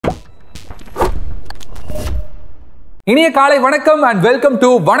இனிய காலை வணக்கம் and welcome to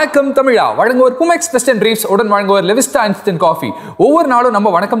வணக்கம் தமிழா. வழங்குவோர் புமெக்ஸ் பெஸ்ட் அண்ட் ட்ரீப்ஸ் உடன் வழங்குவோர் லெவிஸ்டா இன்ஸ்டன்ட் காஃபி. ஒவ்வொரு நாளும் நம்ம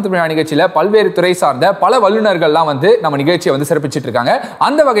வணக்கம் தமிழா நிகழ்ச்சியில பல்வேறு துறை சார்ந்த பல வல்லுநர்கள்லாம் நம்ம நிகழ்ச்சியை சிறப்பிச்சிட்டு இருக்காங்க.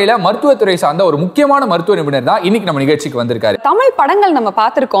 அந்த வகையில மருத்துவத்துறை சார்ந்த ஒரு முக்கியமான மருத்துவ நிபுணர் தான் இன்னைக்கு நம்ம நிகழ்ச்சிக்கு வந்திருக்காரு. தமிழ் படங்கள் நம்ம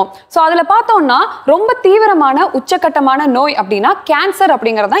பார்த்திருக்கோம். சோ அதுல பார்த்தோம்னா ரொம்ப தீவிரமான உச்சகட்டமான நோய் அப்படின்னா கேன்சர்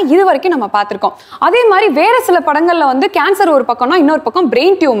அப்படிங்கறத தான் இதுவரைக்கும் நம்ம பார்த்திருக்கோம். அதே மாதிரி வேற சில படங்கள்ல கேன்சர் ஒரு பக்கம்னா இன்னொரு பக்கம்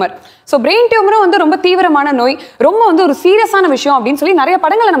பிரெயின் டியூமர். சோ பிரெயின் டியூமரும் ரொம்ப தீவிரமான நோய், ரொம்ப ஒரு சீரியஸான விஷயம் அப்படின்னு சொல்லி நிறைய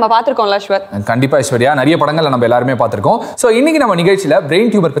படங்களை நம்ம பார்த்திருக்கோம்ல ஈஸ்வர். கண்டிப்பா ஈஸ்வரியா, நிறைய படங்களை நம்ம எல்லாருமே பார்த்திருக்கோம். சோ இன்னைக்கு நம்ம நிகழ்ச்சியில பிரெயின்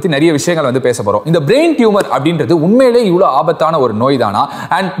டியூமர் பத்தி நிறைய விஷயங்கள் பேச போறோம். இந்த பிரெயின் டியூமர் அப்படின்றது உண்மையிலே இவ்வளவு ஆபத்தான ஒரு நோய் தானா?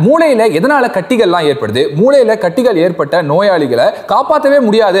 அண்ட் மூளையில எதனால கட்டிகள்லாம் ஏற்படுது? மூளையில கட்டிகள் ஏற்பட்ட நோயாளிகளை காப்பாற்றவே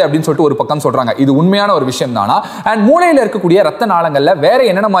முடியாது அப்படின்னு சொல்லிட்டு ஒரு பக்கம் சொல்றாங்க. இது உண்மையான ஒரு விஷயம் தானா? அண்ட் மூளையில இருக்கக்கூடிய ரத்த நாளங்கள்ல வேற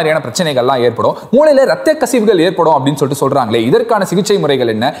என்னென்ன மாதிரியான பிரச்சனைகள்லாம் ஏற்படும்? மூளையில ரத்த கசிவுகள் ஏற்படும் அப்படின்னு சொல்றாங்களே, இதற்கான சிகிச்சை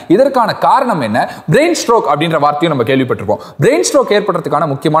முறைகள் என்ன? இதற்கான காரணம் என்ன? பிரெயின் ஸ்ட்ரோக் அப்படின்ற வார்த்தையும் நம்ம கேள்விப்பட்டிருப்போம். பிரெயின் ஸ்ட்ரோக் ஏற்படுறதுக்கான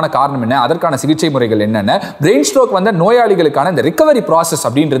முக்கியமான காரணம் என்ன? அதற்கான சிகிச்சை முறைகள் என்னென்ன? பிரெயின் ஸ்ட்ரோக் வந்த நோயாளிகளுக்கான இந்த ரிகவரி ப்ராசஸ்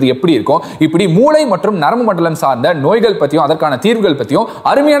அப்படின்றது எப்படி இருக்கும்? இப்படி மூளை மற்றும் நரம்பு மண்டலம் சார்ந்த நோய்கள் பத்தியும் அதற்கான தீர்வுகள் பத்தியும்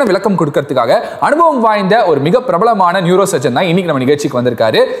அருமையான விளக்கம் கொடுக்கிறதுக்காக அனுபவம் வாய்ந்த ஒரு மிக பிரபலமான நியூரோசர்ஜன் தான் இன்னைக்கு நம்ம நிகழ்ச்சிக்கு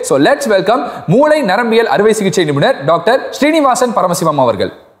வந்திருக்காரு. சோ லெட்ஸ் வெல்கம் மூளை நரம்பியல் அறுவை சிகிச்சை நிபுணர் டாக்டர் ஸ்ரீனிவாசன் பரமசிவம்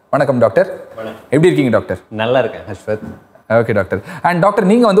அவர்கள். வணக்கம் டாக்டர். எப்படி இருக்கீங்க டாக்டர்? நல்லா இருக்கேன் ஹர்ஷ்வத். Okay doctor. அண்ட் டாக்டர்,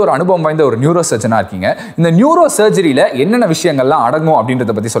 நீங்க ஒரு அனுபவம் வாய்ந்த ஒரு நியூரோ சர்ஜனா இருக்கீங்க. இந்த நியூரோ சர்ஜரியில என்னென்ன விஷயங்கள்லாம் அடங்கும்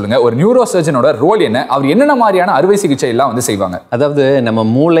அப்படின்றத பத்தி சொல்லுங்க. ஒரு நியூரோ சர்ஜனோட ரோல் என்ன? அவர் என்னென்ன மாதிரியான அறுவை சிகிச்சை எல்லாம் செய்வாங்க? அதாவது நம்ம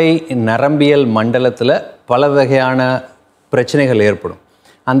மூளை நரம்பியல் மண்டலத்துல பல வகையான பிரச்சனைகள் ஏற்படும்.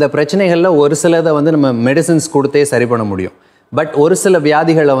 அந்த பிரச்சனைகள்ல ஒரு சிலதை நம்ம மெடிசின்ஸ் கொடுத்தே சரி பண்ண முடியும். பட் ஒரு சில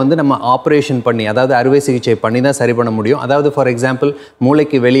வியாதிகளை நம்ம ஆப்ரேஷன் பண்ணி, அதாவது அறுவை சிகிச்சை பண்ணி தான் சரி பண்ண முடியும். அதாவது ஃபார் எக்ஸாம்பிள்,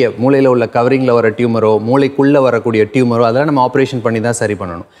 மூளைக்கு வெளியே மூளையில் உள்ள கவரிங்கில் வர டியூமரோ, மூளைக்குள்ளே வரக்கூடிய டியூமரோ, அதெல்லாம் நம்ம ஆப்ரேஷன் பண்ணி தான் சரி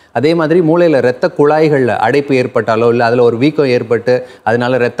பண்ணணும். அதே மாதிரி மூளையில் இரத்த குழாய்களில் அடைப்பு ஏற்பட்டாலோ, இல்லை அதில் ஒரு வீக்கம் ஏற்பட்டு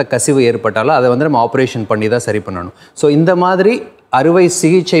அதனால இரத்த கசிவு ஏற்பட்டாலோ அதை நம்ம ஆப்ரேஷன் பண்ணி தான் சரி பண்ணணும். ஸோ இந்த மாதிரி அறுவை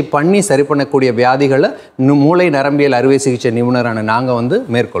சிகிச்சை பண்ணி சரி பண்ணக்கூடிய வியாதிகளை மூளை நரம்பியல் அறுவை சிகிச்சை நிபுணரான நாங்கள்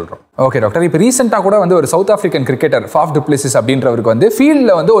மேற்கொள்கிறோம். Okay doctor. இப்போ ரீசெண்டாக கூட ஒரு south African cricketer Faf to Plessis அப்படின்றவருக்கு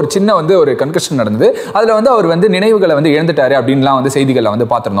ஃபீல்டில் ஒரு சின்ன ஒரு கன்கஷன் நடந்தது. அதில் அவர் நினைவுகளை இழந்துட்டாரு அப்படின்லாம் செய்திகளை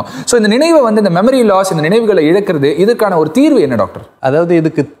பார்த்துருந்தோம். ஸோ இந்த நினைவை இந்த மெமரி லாஸ், இந்த நினைவுகளை இழக்கிறது, இதுக்கான ஒரு தீர்வு என்ன டாக்டர்? அதாவது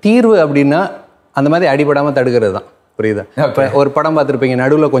இதுக்கு தீர்வு அப்படின்னா அந்த மாதிரி அடிபடாமல் தடுக்கிறது தான். புரியுதா? இப்போ ஒரு படம் பார்த்துருப்பீங்க,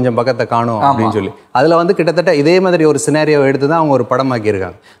 நடுவில் கொஞ்சம் பக்கத்தை காணும் அப்படின்னு சொல்லி. அதில் கிட்டத்தட்ட இதே மாதிரி ஒரு சினாரியோவை எடுத்து தான் அவங்க ஒரு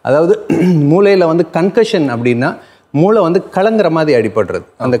படமாக்கியிருக்காங்க. அதாவது மூளையில் கன்கஷன் அப்படின்னா மூளை கலங்குற மாதிரி அடிபடுறது.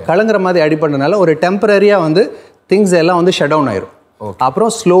 அந்த கலங்குற மாதிரி அடிபடுறதுனால ஒரு டெம்பரரியாக திங்ஸ் எல்லாம் ஷட் டவுன் ஆயிரும்.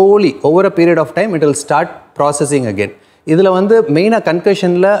 அப்புறம் slowly over a period of time it will start processing again. இதில் மெயினாக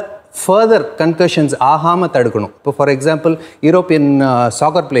கன்கஷனில் ஃபர்தர் கன்கஷன்ஸ் ஆகாமல் தடுக்கணும். இப்போ for example, European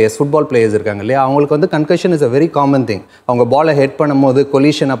soccer players, football players இருக்காங்க இல்லையா, அவங்களுக்கு concussion is a very common thing. அவங்க பாலை ஹெட் பண்ணும்போது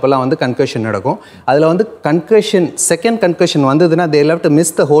கொலிஷன் அப்போல்லாம் கன்கஷன் நடக்கும். அதில் கன்கஷன், செகண்ட் கன்கஷன் வந்ததுன்னா they have to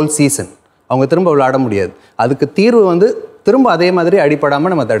miss the whole season. அவங்க திரும்ப விளையாட முடியாது. அதுக்கு தீர்வு திரும்ப அதே மாதிரி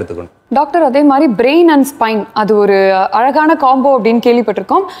அடிப்படாமல் நம்ம தடுத்துக்கணும். டாக்டர், அதே மாதிரி பிரெயின் அண்ட் ஸ்பைன் அது ஒரு அழகான காம்போ அப்படின்னு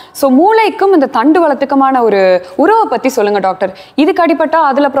கேள்விப்பட்டிருக்கோம். ஸோ மூளைக்கும் இந்த தண்டுவளத்துக்குமான ஒரு உறவை பற்றி சொல்லுங்க டாக்டர். இதுக்கு அடிப்பட்டா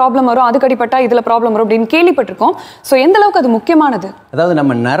அதில் ப்ராப்ளம் வரும், அதுக்கு அடிப்பட்டா இதில் ப்ராப்ளம் வரும் அப்படின்னு கேள்விப்பட்டிருக்கோம். ஸோ எந்த அளவுக்கு அது முக்கியமானது? அதாவது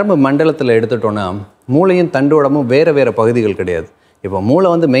நம்ம நரம்பு மண்டலத்தில் எடுத்துட்டோன்னா மூளையும் தண்டுவடமும் வேறு வேறு பகுதிகள் கிடையாது. இப்போ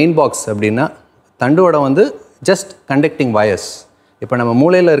மூளை மெயின் பாக்ஸ் அப்படின்னா, தண்டுவடம் ஜஸ்ட் கண்டக்டிங் வயர்ஸ். இப்போ நம்ம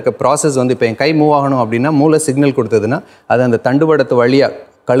மூளையில் இருக்க ப்ராசஸ் இப்போ என் கை மூவ் ஆகணும் அப்படின்னா மூளை சிக்னல் கொடுத்ததுன்னா அது அந்த தண்டுவடத்து வழியாக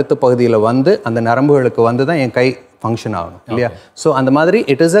கழுத்து பகுதியில் அந்த நரம்புகளுக்கு தான் என் கை ஃபங்க்ஷன் ஆகணும் இல்லையா? ஸோ அந்த மாதிரி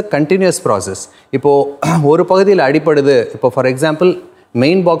it is a continuous process. இப்போது ஒரு பகுதியில் அடிப்படுது, இப்போ ஃபார் எக்ஸாம்பிள்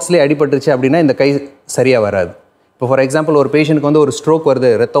மெயின் பாக்ஸ்லேயே அடிபட்டுருச்சு அப்படின்னா இந்த கை சரியாக வராது. இப்போ ஃபார் எக்ஸாம்பிள் ஒரு பேஷண்ட்டுக்கு ஒரு ஸ்ட்ரோக்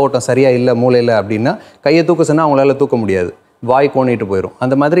வருது, ரத்த ஓட்டம் சரியாக இல்லை மூளையில் அப்படின்னா கையை தூக்க சொன்னால் அவங்களால தூக்க முடியாது, வாய் கோணிட்டு போயிடும்.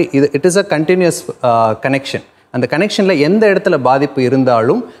 அந்த மாதிரி it is a continuous connection. அந்த கனெக்ஷனில் எந்த இடத்துல பாதிப்பு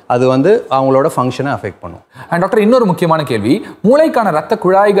இருந்தாலும் அது அவங்களோட ஃபங்க்ஷனை அஃபெக்ட் பண்ணும். அண்ட் டாக்டர், இன்னொரு முக்கியமான கேள்வி, மூளைக்கான ரத்த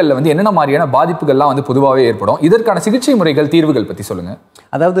குழாய்களில் என்னென்ன மாதிரியான பாதிப்புகள்லாம் பொதுவாகவே ஏற்படும்? இதற்கான சிகிச்சை முறைகள், தீர்வுகள் பற்றி சொல்லுங்கள்.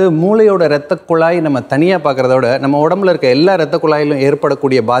 அதாவது மூளையோட ரத்த குழாய் நம்ம தனியாக பார்க்குறத விட நம்ம உடம்புல இருக்க எல்லா ரத்த குழாயிலும்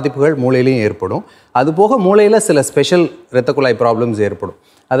ஏற்படக்கூடிய பாதிப்புகள் மூளையிலையும் ஏற்படும். அதுபோக மூளையில் சில ஸ்பெஷல் ரத்த குழாய் ப்ராப்ளம்ஸ் ஏற்படும்.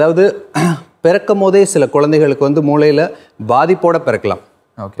 அதாவது பிறக்கும் போதே சில குழந்தைகளுக்கு மூளையில் பாதிப்போட பிறக்கலாம்.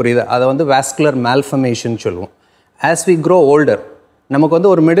 புரியுதா? அதை வாஸ்குலர் மால்ஃபர்மேஷன் சொல்லுவோம். ஆஸ் வி க்ரோ ஓல்டர் நமக்கு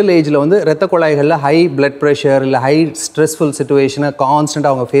ஒரு மிடில் ஏஜில் ரத்த குழாய்களில் ஹை பிளட் ப்ரெஷர் இல்லை ஹை ஸ்ட்ரெஸ்ஃபுல் சுச்சுவேஷனை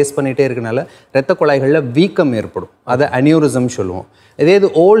கான்ஸ்டண்ட்டாக அவங்க ஃபேஸ் பண்ணிகிட்டே இருக்கனால ரத்த குழாய்களில் வீக்கம் ஏற்படும். அதை அனியூரிசம் சொல்லுவோம். இதே இது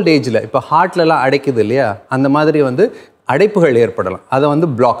ஓல்ட் ஏஜில் இப்போ ஹார்ட்லலாம் அடைக்குது இல்லையா, அந்த மாதிரி அடைப்புகள் ஏற்படலாம். அதை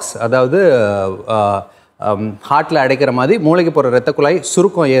பிளாக்ஸ், அதாவது ஹார்ட்டில் அடைக்கிற மாதிரி மூளைக்கு போகிற ரத்த குழாய்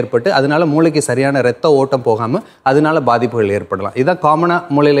சுருக்கம் ஏற்பட்டு அதனால மூளைக்கு சரியான ரத்த ஓட்டம் போகாமல் அதனால பாதிப்புகள் ஏற்படலாம். இதுதான்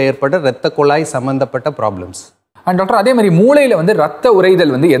காமனாக மூளையில் ஏற்பட்ட ரத்த குழாய் சம்மந்தப்பட்ட ப்ராப்ளம்ஸ். அண்ட் டாக்டர், அதே மாதிரி மூளையில வந்து ரத்த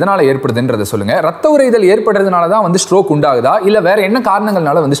உறைதல் வந்து எதனால ஏற்படுதுன்றதை சொல்லுங்க. ரத்த உறைதல் ஏற்படுறதுனால தான் வந்து ஸ்ட்ரோக் உண்டாகுதா இல்ல வேற என்ன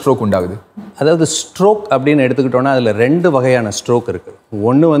காரணங்கள்னால வந்து ஸ்ட்ரோக் உண்டாகுது? அதாவது ஸ்ட்ரோக் அப்படின்னு எடுத்துக்கிட்டோம்னா அதில் 2 வகையான ஸ்ட்ரோக் இருக்குது.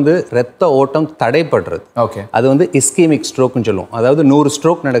 ஒன்று வந்து ரத்த ஓட்டம் தடைப்படுறது. ஓகே. அது வந்து இஸ்கீமிக் ஸ்ட்ரோக்னு சொல்லுவோம். அதாவது 100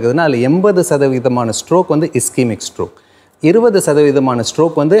 ஸ்ட்ரோக் நடக்குதுன்னா அதில் 80% ஸ்ட்ரோக் வந்து இஸ்கீமிக் ஸ்ட்ரோக். 20%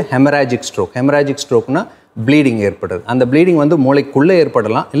 ஸ்ட்ரோக் வந்து ஹெமராஜிக் ஸ்ட்ரோக். ஹெமராஜிக் ஸ்ட்ரோக்னா ப்ளீடிங் ஏற்படுறது. அந்த ப்ளீடிங் வந்து மூளைக்குள்ளே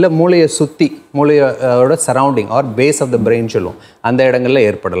ஏற்படலாம், இல்லை மூளையை சுற்றி மூளையோட surrounding R base of the brain சொல்லுவோம், அந்த இடங்களில்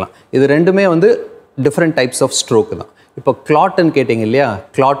ஏற்படலாம். இது ரெண்டுமே வந்து டிஃப்ரெண்ட் டைப்ஸ் ஆஃப் ஸ்ட்ரோக் தான். இப்போ கிளாட்னு கேட்டிங்க இல்லையா,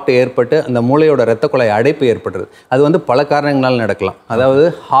 கிளாட் ஏற்பட்டு அந்த மூளையோட ரத்த குழாய் அடைப்பு ஏற்படுறது. அது வந்து பல காரணங்களால் நடக்கலாம். அதாவது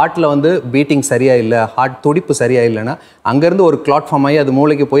ஹார்ட்டில் வந்து பீட்டிங் சரியாக இல்லை, ஹார்ட் துடிப்பு சரியாக இல்லைன்னா அங்கேருந்து ஒரு கிளாட் ஃபார்ம் ஆகி அது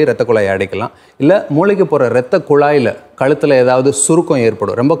மூளைக்கு போய் ரத்த குழாய் அடைக்கலாம். இல்லை மூளைக்கு போகிற ரத்த குழாயில் கழுத்தில் ஏதாவது சுருக்கம்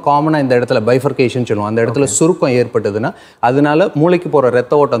ஏற்படும். ரொம்ப காமனாக இந்த இடத்துல பைஃபர்கேஷன் சொல்லுவோம். அந்த இடத்துல சுருக்கம் ஏற்பட்டதுன்னா அதனால மூளைக்கு போகிற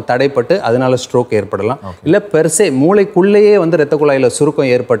ரத்த ஓட்டம் தடைப்பட்டு அதனால ஸ்ட்ரோக் ஏற்படலாம். இல்லை பெருசே மூளைக்குள்ளேயே வந்து ரத்த குழாயில்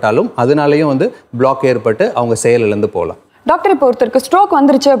சுருக்கம் ஏற்பட்டாலும் அதனாலேயும் வந்து பிளாக் ஏற்பட்டு அவங்க செயலிழந்து போகலாம். டாக்டர், இப்போ ஒருத்தருக்கு ஸ்ட்ரோக்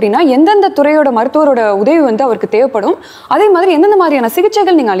வந்துருச்சு அப்படின்னா எந்தெந்த துறையோட மருத்துவரோட உதவி வந்து அவருக்கு தேவைப்படும்? அதே மாதிரி எந்தெந்த மாதிரியான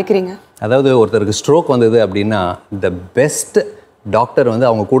சிகிச்சைகள் நீங்கள் அளிக்கிறீங்க? அதாவது ஒருத்தருக்கு ஸ்ட்ரோக் வந்தது அப்படின்னா த பெஸ்ட் டாக்டர் வந்து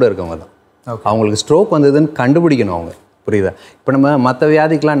அவங்க கூட இருக்கவங்க தான். அவங்களுக்கு ஸ்ட்ரோக் வந்ததுன்னு கண்டுபிடிக்கணும் அவங்க. புரியுதா? இப்போ நம்ம மற்ற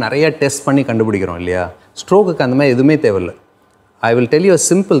வியாதிக்கெலாம் நிறைய டெஸ்ட் பண்ணி கண்டுபிடிக்கிறோம் இல்லையா, ஸ்ட்ரோக்குக்கு அந்த மாதிரி எதுவுமே தேவையில்லை. I will tell you a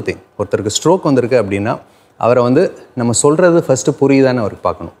simple thing. ஒருத்தருக்கு ஸ்ட்ரோக் வந்திருக்கு அப்படின்னா அவரை வந்து நம்ம சொல்கிறது ஃபஸ்ட்டு புரியுதான்னு அவருக்கு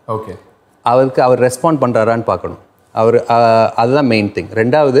பார்க்கணும். ஓகே. அவருக்கு அவர் ரெஸ்பாண்ட் பண்ணுறாரான்னு பார்க்கணும். அதுதான் மெயின் திங்.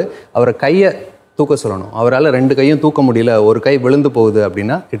 ரெண்டாவது, அவரை கையை தூக்க சொல்லணும். அவரால் 2 கையும் தூக்க முடியல, ஒரு கை விழுந்து போகுது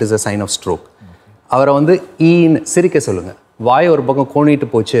அப்படின்னா it is a sign of stroke. அவரை வந்து ஈன்னு சிரிக்க சொல்லுங்கள். வாய் ஒரு பக்கம் கோணிட்டு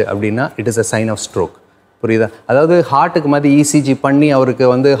போச்சு அப்படின்னா it is a sign of stroke. புரியுதா? அதாவது ஹார்ட்டுக்கு மாதிரி இசிஜி பண்ணி அவருக்கு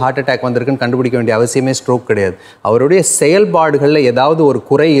வந்து ஹார்ட் அட்டாக் வந்திருக்குன்னு கண்டுபிடிக்க வேண்டிய அவசியமே ஸ்ட்ரோக் கிடையாது. அவருடைய செயல்பாடுகளில் ஏதாவது ஒரு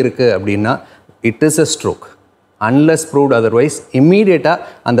குறை இருக்குது அப்படின்னா it is a stroke. Unless proved otherwise இம்மீடியட்டாக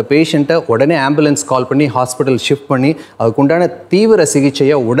அந்த பேஷண்ட்டை உடனே ஆம்புலன்ஸ் கால் பண்ணி ஹாஸ்பிட்டல் ஷிஃப்ட் பண்ணி அதுக்குண்டான தீவிர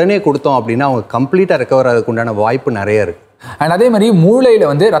சிகிச்சையை உடனே கொடுத்தோம் அப்படின்னா அவங்க கம்ப்ளீட்டாக ரெக்கவர் ஆகிறதுக்குண்டான வாய்ப்பு நிறைய இருக்குது. அண்ட் அதே மாதிரி மூளையில்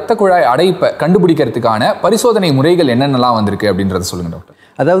வந்து ரத்த குழாய் அடைப்பை கண்டுபிடிக்கிறதுக்கான பரிசோதனை முறைகள் என்னென்னலாம் வந்திருக்கு அப்படின்றத சொல்லுங்கள் டாக்டர்.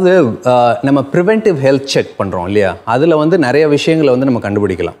 அதாவது நம்ம ப்ரிவென்டிவ் ஹெல்த் செக் பண்ணுறோம் இல்லையா, அதில் வந்து நிறைய விஷயங்களை வந்து நம்ம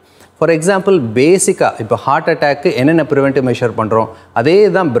கண்டுபிடிக்கலாம். ஃபார் எக்ஸாம்பிள், பேசிக்காக இப்போ ஹார்ட் அட்டாக்கு என்னென்ன ப்ரிவென்டிவ் மெஷர் பண்ணுறோம் அதே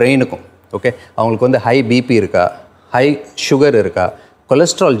தான் பிரெயினுக்கும். ஓகே, அவங்களுக்கு வந்து ஹை பிபி இருக்கா, ஹை சுகர் இருக்கா,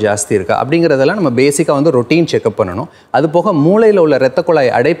 கொலஸ்ட்ரால் ஜாஸ்தி இருக்கா அப்படிங்கிறதெல்லாம் நம்ம பேசிக்காக வந்து ரொட்டீன் செக்அப் பண்ணணும். அது போக மூளையில் உள்ள ரத்த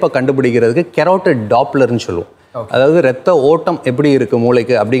குழாய் அடைப்பை கண்டுபிடிக்கிறதுக்கு கெரோட்டிட் டாப்லர்னு சொல்லுவோம். அதாவது ரத்த ஓட்டம் எப்படி இருக்குது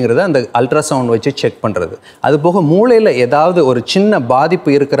மூளைக்கு அப்படிங்கிறத அந்த அல்ட்ராசவுண்ட் வச்சு செக் பண்ணுறது. அது போக மூளையில் ஏதாவது ஒரு சின்ன பாதிப்பு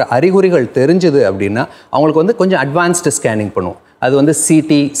இருக்கிற அறிகுறிகள் தெரிஞ்சுது அப்படின்னா அவங்களுக்கு வந்து கொஞ்சம் அட்வான்ஸ்டு ஸ்கேனிங் பண்ணுவோம். அது வந்து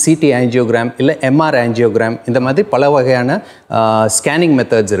சிடி ஆஞ்சியோகிராம் இல்லை எம்ஆர் ஆஞ்சியோகிராம், இந்த மாதிரி பல வகையான ஸ்கேனிங்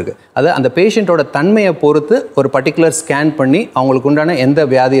மெத்தட்ஸ் இருக்குது. அது அந்த பேஷண்ட்டோட தன்மையை பொறுத்து ஒரு பர்டிகுலர் ஸ்கேன் பண்ணி அவங்களுக்கு உண்டான எந்த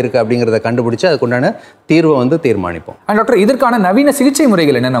வியாதி இருக்குது அப்படிங்கிறத கண்டுபிடிச்சு அதுக்குண்டான தீர்வை வந்து தீர்மானிப்போம். டாக்டர், இதற்கான நவீன சிகிச்சை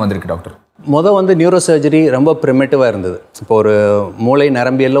முறைகள் என்னென்ன வந்திருக்கு டாக்டர்? வந்து நியூரோ சர்ஜரி ரொம்ப ப்ரிமிட்டிவாக இருந்தது. இப்போ ஒரு மூளை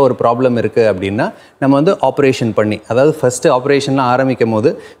நரம்பியலில் ஒரு ப்ராப்ளம் இருக்குது அப்படின்னா நம்ம வந்து ஆப்ரேஷன் பண்ணி, அதாவது ஃபஸ்ட்டு ஆப்ரேஷன்லாம் ஆரம்பிக்கும்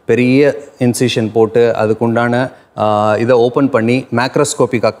போது பெரிய இன்சிஷன் போட்டு அதுக்குண்டான இதை ஓப்பன் பண்ணி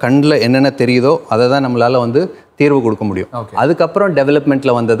மேக்ரோஸ்கோப்பிக்காக கண்ணில் என்னென்ன தெரியுதோ அதை தான் நம்மளால் வந்து தீர்வு கொடுக்க முடியும். அதுக்கப்புறம்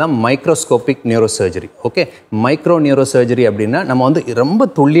டெவலப்மெண்ட்டில் வந்து தான் microscopic neuro surgery. Okay, micro neuro surgery அப்படின்னா நம்ம வந்து ரொம்ப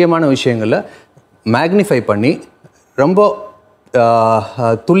துல்லியமான விஷயங்களை மேக்னிஃபை பண்ணி ரொம்ப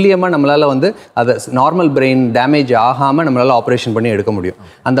துல்லியமாக நம்மளால் வந்து அதை நார்மல் பிரெயின் டேமேஜ் ஆகாமல் நம்மளால் ஆப்ரேஷன் பண்ணி எடுக்க முடியும்.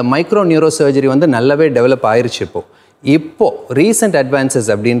 அந்த மைக்ரோ நியூரோ சர்ஜரி வந்து நல்லாவே டெவலப் ஆயிடுச்சு. இப்போ ரீசெண்ட் அட்வான்சஸ்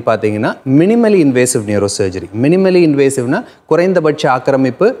அப்படின்னு பார்த்தீங்கன்னா minimally invasive neuro surgery. Minimally இன்வேசிவ்னா குறைந்தபட்ச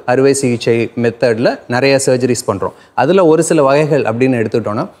ஆக்கிரமிப்பு அறுவை சிகிச்சை மெத்தடில் நிறைய சர்ஜரிஸ் பண்ணுறோம். அதில் ஒரு சில வகைகள் அப்படின்னு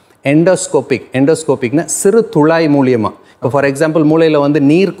எடுத்துக்கிட்டோன்னா எண்டோஸ்கோபிக்னா சிறு துளாய் மூலியமாக. இப்போ ஃபார் எக்ஸாம்பிள் மூளையில் வந்து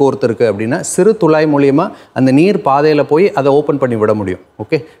நீர் கோர்த்துருக்கு அப்படின்னா சிறு துளாய் மூலியமாக அந்த நீர் பாதையில் போய் அதை ஓப்பன் பண்ணி விட முடியும்.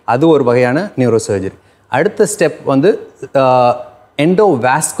 ஓகே, அது ஒரு வகையான நியூரோ சர்ஜரி. அடுத்த ஸ்டெப் வந்து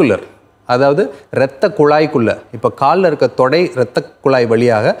எண்டோவாஸ்குலர், அதாவது இரத்த குழாய்க்குள்ளே, இப்போ காலில் இருக்க தொடை இரத்த குழாய்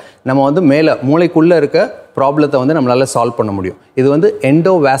வழியாக நம்ம வந்து மேலே மூளைக்குள்ளே இருக்க ப்ராப்ளத்தை வந்து நம்மளால் சால்வ் பண்ண முடியும். இது வந்து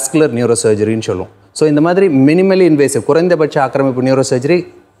எண்டோவாஸ்குலர் நியூரோ சர்ஜரின்னு சொல்லுவோம். ஸோ இந்த மாதிரி மினிமலி இன்வேசிவ் குறைந்தபட்ச ஆக்கிரமிப்பு நியூரோ சர்ஜரி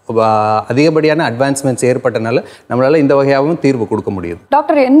அதிகப்படியான அட்வான்ஸ்மெண்ட்ஸ் ஏற்பட்டனால நம்மளால இந்த வகையாகவும் தீர்வு கொடுக்க முடியுது.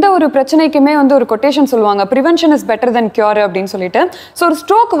 டாக்டர், எந்த ஒரு பிரச்சனைக்குமே வந்து ஒரு கொட்டேஷன் சொல்லுவாங்க, prevention is better then cure அப்படின்னு சொல்லிட்டு. ஸோ ஒரு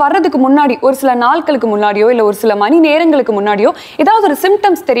ஸ்ட்ரோக் வர்றதுக்கு முன்னாடி ஒரு சில நாட்களுக்கு முன்னாடியோ இல்லை ஒரு சில மணி நேரங்களுக்கு முன்னாடியோ ஏதாவது ஒரு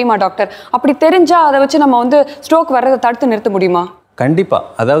சிம்டம்ஸ் தெரியுமா டாக்டர்? அப்படி தெரிஞ்சால் அதை வச்சு நம்ம வந்து ஸ்ட்ரோக் வர்றதை தடுத்து நிறுத்த முடியுமா? கண்டிப்பாக.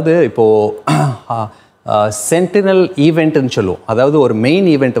 அதாவது இப்போது சென்டினல் ஈவெண்ட்னு சொல்லுவோம். அதாவது ஒரு மெயின்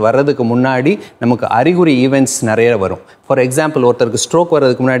ஈவெண்ட் வர்றதுக்கு முன்னாடி நமக்கு அறிகுறி ஈவெண்ட்ஸ் நிறைய வரும். ஃபார் எக்ஸாம்பிள், ஒருத்தருக்கு ஸ்ட்ரோக்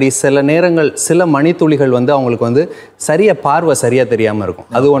வர்றதுக்கு முன்னாடி சில நேரங்கள் சில மணித்துளிகள் வந்து அவங்களுக்கு வந்து பார்வை சரியாக தெரியாமல் இருக்கும்.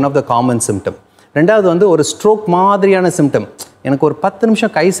 அது one of the common symptom. ரெண்டாவது வந்து ஒரு ஸ்ட்ரோக் மாதிரியான சிம்டம், எனக்கு ஒரு 10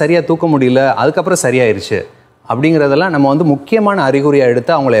 நிமிஷம் கை சரியாக தூக்க முடியல, அதுக்கப்புறம் சரியாயிருச்சு அப்படிங்கிறதெல்லாம் நம்ம வந்து முக்கியமான அறிகுறியாக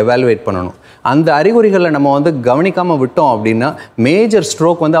எடுத்து அவங்கள எவாலுவேட் பண்ணணும். அந்த அறிகுறிகளை நம்ம வந்து கவனிக்காமல் விட்டோம் அப்படின்னா மேஜர்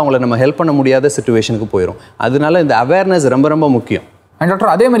ஸ்ட்ரோக் வந்து அவங்கள நம்ம ஹெல்ப் பண்ண முடியாத சிச்சுவேஷனுக்கு போயிடும். அதனால இந்த அவேர்னஸ் ரொம்ப ரொம்ப முக்கியம். அண்ட்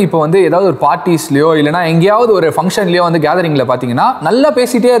டாக்டர், அதே மாதிரி இப்போ வந்து ஏதாவது ஒரு பார்ட்டிஸ்லையோ இல்லைனா எங்கேயாவது ஒரு ஃபங்க்ஷன்லையோ வந்து கேதரிங்கில் பார்த்தீங்கன்னா நல்லா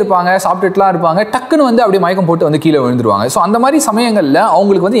பேசிகிட்டே இருப்பாங்க, சாப்பிட்டுட்டுலாம் இருப்பாங்க, டக்குன்னு வந்து அப்படியே மயக்கம் போட்டு வந்து கீழே விழுந்துருவாங்க. ஸோ அந்த மாதிரி சமயங்களில்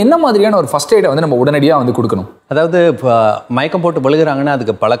அவங்களுக்கு வந்து என்ன மாதிரியான ஒரு ஃபர்ஸ்ட் எய்டை வந்து நம்ம உடனடியாக வந்து கொடுக்கணும்? அதாவது இப்போ மயக்கம் போட்டு விழுகிறாங்கன்னா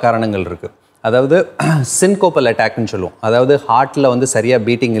அதுக்கு பல காரணங்கள் இருக்குது. அதாவது சின்கோப்பல் அட்டாக்னு சொல்லுவோம். அதாவது ஹார்ட்டில் வந்து சரியாக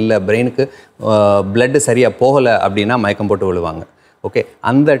பீட்டிங் இல்லை, பிரெயினுக்கு பிளட்டு சரியாக போகலை அப்படின்னா மயக்கம் போட்டு விழுவாங்க. ஓகே,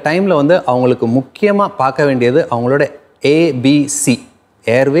 அந்த டைமில் வந்து அவங்களுக்கு முக்கியமாக பார்க்க வேண்டியது அவங்களோட ABC,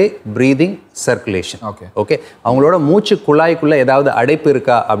 airway, breathing, circulation. Okay, அவங்களோட மூச்சு குழாய்க்குள்ளே ஏதாவது அடைப்பு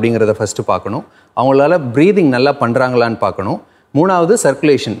இருக்கா அப்படிங்கிறத ஃபஸ்ட்டு பார்க்கணும். அவங்களால ப்ரீதிங் நல்லா பண்ணுறாங்களான்னு பார்க்கணும். மூணாவது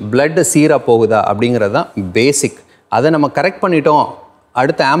சர்க்குலேஷன், பிளட்டு சீராக போகுதா அப்படிங்கிறது தான் பேசிக். அதை நம்ம கரெக்ட் பண்ணிட்டோம்,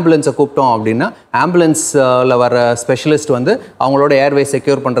 அடுத்த ஆம்புலன்ஸை கூப்பிட்டோம் அப்படின்னா ஆம்புலன்ஸில் வர ஸ்பெஷலிஸ்ட் வந்து அவங்களோட ஏர்வே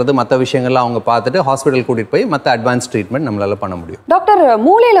செக்யூர் பண்ணுறது மற்ற விஷயங்கள்லாம் அவங்க பார்த்துட்டு ஹாஸ்பிட்டல் கூட்டிகிட்டு போய் மற்ற அட்வான்ஸ் ட்ரீட்மெண்ட் நம்மளால் பண்ண முடியும். டாக்டர்,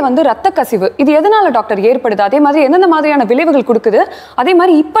 மூளையில் வந்து ரத்த கசிவு இது எதனால டாக்டர் ஏற்படுது? அதே மாதிரி எந்தெந்த மாதிரியான விளைவுகள் கொடுக்குது? அதே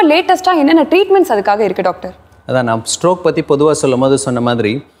மாதிரி இப்போ லேட்டஸ்ட்டாக என்னென்ன ட்ரீட்மெண்ட்ஸ் அதுக்காக இருக்குது டாக்டர்? அதான் நான் ஸ்ட்ரோக் பற்றி பொதுவாக சொல்லும் போது சொன்ன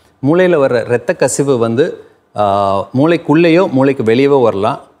மாதிரி மூளையில் வர ரத்த கசிவு வந்து மூளைக்குள்ளேயோ மூளைக்கு வெளியவோ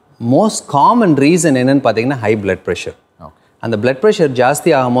வரலாம். மோஸ்ட் காமன் ரீசன் என்னன்னு பார்த்தீங்கன்னா ஹை பிளட் ப்ரெஷர். அந்த பிளட் ப்ரெஷர் ஜாஸ்தி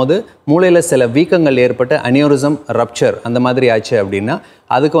ஆகும்போது மூளையில் சில வீக்கங்கள் ஏற்பட்டு அனியூரிசம், ரப்சர் அந்த மாதிரி ஆச்சு அப்படின்னா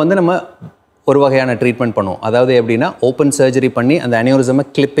அதுக்கு வந்து நம்ம ஒரு வகையான ட்ரீட்மெண்ட் பண்ணுவோம். அதாவது எப்படின்னா ஓப்பன் சர்ஜரி பண்ணி அந்த அனியூரிசமை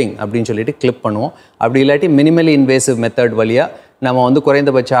கிளிப்பிங் அப்படின்னு சொல்லிட்டு கிளிப் பண்ணுவோம். அப்படி இல்லாட்டி மினிமலி இன்வேசிவ் மெத்தட் வழியாக நம்ம வந்து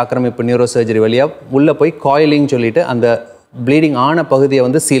குறைந்தபட்ச ஆக்கிரமிப்பு நியூரோ சர்ஜரி வழியாக உள்ளே போய் காயிலிங் சொல்லிட்டு அந்த ப்ளீடிங் ஆன பகுதியை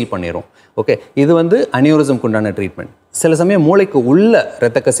வந்து சீல் பண்ணிடும். ஓகே, இது வந்து அனியூரிசம்க்கு உண்டான ட்ரீட்மெண்ட். சில சமயம் மூளைக்கு உள்ள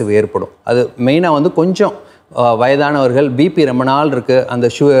இரத்த கசிவு ஏற்படும். அது மெயினாக வந்து கொஞ்சம் வயதானவர்கள், பிபி ரொம்ப நாள் இருக்குது,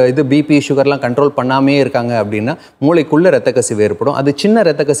 அந்த பிபி சுகர்லாம் கண்ட்ரோல் பண்ணாமே இருக்காங்க அப்படின்னா மூளைக்குள்ளே இரத்த கசிவு ஏற்படும். அது சின்ன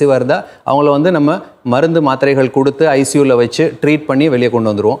இரத்த கசிவாக இருந்தால் அவங்கள வந்து நம்ம மருந்து மாத்திரைகள் கொடுத்து ஐசியூவில் வச்சு ட்ரீட் பண்ணி வெளியே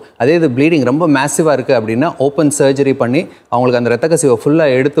கொண்டு வந்துடுவோம். அதே இது ப்ளீடிங் ரொம்ப மேசிவாக இருக்குது அப்படின்னா ஓப்பன் சர்ஜரி பண்ணி அவங்களுக்கு அந்த இரத்த கசிவை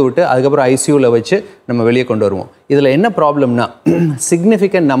ஃபுல்லாக எடுத்து விட்டு அதுக்கப்புறம் ஐசியூவில் வச்சு நம்ம வெளியே கொண்டு வருவோம். இதில் என்ன ப்ராப்ளம்னா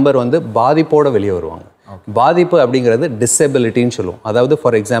சிக்னிஃபிகண்ட் நம்பர் வந்து பாதிப்போடு வெளியே வருவாங்க. பாதிப்பு அப்படிங்கிறது டிசபிலிட்டின்னு சொல்லுவோம். அதாவது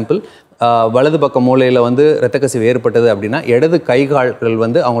ஃபார் எக்ஸாம்பிள் வலது பக்க மூளையில் வந்து இரத்த கசிவு ஏற்பட்டது அப்படின்னா இடது கைகால்கள்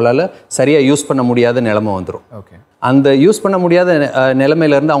வந்து அவங்களால சரியாக யூஸ் பண்ண முடியாத நிலைமை வந்துடும். ஓகே, அந்த யூஸ் பண்ண முடியாத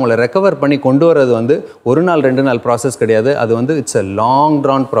நிலைமையிலேருந்து அவங்கள ரெக்கவர் பண்ணி கொண்டு வர்றது வந்து 1 நாள் 2 நாள் ப்ராசஸ் கிடையாது. அது வந்து it's a long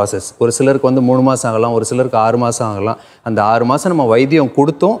Tran process. ஒரு சிலருக்கு வந்து 3 மாதம் ஆகலாம், ஒரு சிலருக்கு 6 மாதம் ஆகலாம். அந்த 6 மாதம் நம்ம வைத்தியம்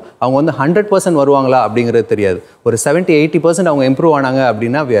கொடுத்தோம் அவங்க வந்து 100% வருவாங்களா அப்படிங்கிறது தெரியாது. ஒரு 70-80% அவங்க இம்ப்ரூவ் ஆனாங்க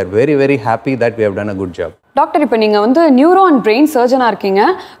அப்படின்னா we are very very happy that we have done a good job. Doctor, இப்போ நீங்கள் வந்து நியூரோ அண்ட் பிரெயின் சர்ஜனாக இருக்கீங்க.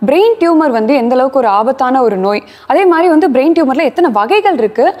 பிரெயின் டியூமர் வந்து எந்த அளவுக்கு ஒரு ஆபத்தான ஒரு நோய், அதே மாதிரி வந்து பிரெயின் டியூமரில் எத்தனை வகைகள்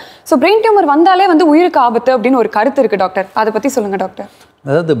இருக்குது, ஸோ பிரெயின் டியூமர் வந்தாலே வந்து உயிருக்கு ஆபத்து அப்படின்னு ஒரு கருத்து இருக்குது டாக்டர், அதை பற்றி சொல்லுங்கள் டாக்டர்.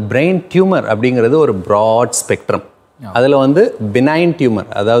 அதாவது பிரெயின் டியூமர் அப்படிங்கிறது ஒரு ப்ராட் ஸ்பெக்ட்ரம். அதில் வந்து பினைன்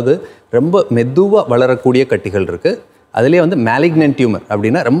டியூமர், அதாவது ரொம்ப மெதுவாக வளரக்கூடிய கட்டிகள் இருக்குது. அதுலேயே வந்து மேலிக்னன்ட் டியூமர்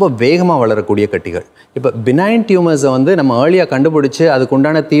அப்படின்னா ரொம்ப வேகமாக வளரக்கூடிய கட்டிகள். இப்போ பினைன் டியூமர்ஸை வந்து நம்ம ஏர்லியாக கண்டுபிடிச்சி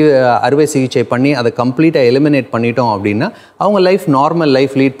அதுக்குண்டான அறுவை சிகிச்சை பண்ணி அதை கம்ப்ளீட்டாக எலிமினேட் பண்ணிட்டோம் அப்படின்னா அவங்க நார்மல்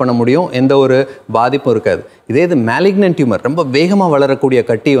லைஃப் லீட் பண்ண முடியும், எந்த ஒரு பாதிப்பும் இருக்காது. இதே இது மேலிக்னன்ட் டியூமர் ரொம்ப வேகமாக வளரக்கூடிய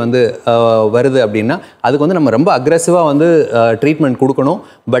கட்டி வந்து வருது அப்படின்னா அதுக்கு வந்து நம்ம ரொம்ப அக்ரெசிவாக வந்து ட்ரீட்மெண்ட் கொடுக்கணும்.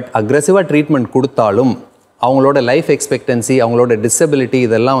 பட் அக்ரெசிவாக ட்ரீட்மெண்ட் கொடுத்தாலும் அவங்களோட லைஃப் எக்ஸ்பெக்டன்சி, அவங்களோட டிசபிலிட்டி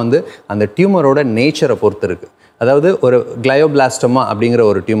இதெல்லாம் வந்து அந்த டியூமரோட நேச்சரை பொறுத்து இருக்குது. அதாவது ஒரு கிளையோபிளாஸ்டோமா அப்படிங்கிற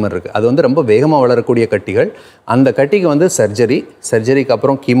ஒரு டியூமர் இருக்குது. அது வந்து ரொம்ப வேகமாக வளரக்கூடிய கட்டிகள். அந்த கட்டிக்கு வந்து சர்ஜரிக்கு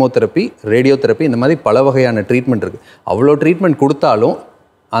அப்புறம் கீமோதெரப்பி, ரேடியோதெரப்பி, இந்த மாதிரி பல வகையான ட்ரீட்மெண்ட் இருக்குது. அவ்வளோ ட்ரீட்மெண்ட் கொடுத்தாலும்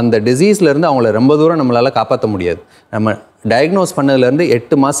அந்த டிசீஸ்லேருந்து அவங்கள ரொம்ப தூரம் நம்மளால் காப்பாற்ற முடியாது. நம்ம டயக்னோஸ் பண்ணதுலேருந்து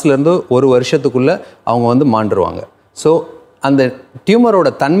 8 மாதத்துலேருந்து 1 வருஷத்துக்குள்ளே அவங்க வந்து மாண்டுருவாங்க. ஸோ அந்த டியூமரோட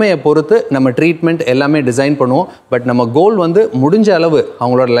தன்மையை பொறுத்து நம்ம ட்ரீட்மெண்ட் எல்லாமே டிசைன் பண்ணுவோம். பட் நம்ம கோல் வந்து முடிஞ்ச அளவு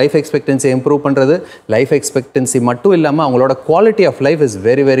அவங்களோட லைஃப் எக்ஸ்பெக்டன்சி இம்ப்ரூவ் பண்ணுறது. லைஃப் எக்ஸ்பெக்டன்சி மட்டும் இல்லாமல் அவங்களோட quality of life is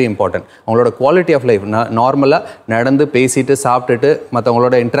very very important. அவங்களோட குவாலிட்டி ஆஃப் லைஃப் நார்மலாக நடந்து பேசிட்டு சாப்பிட்டுட்டு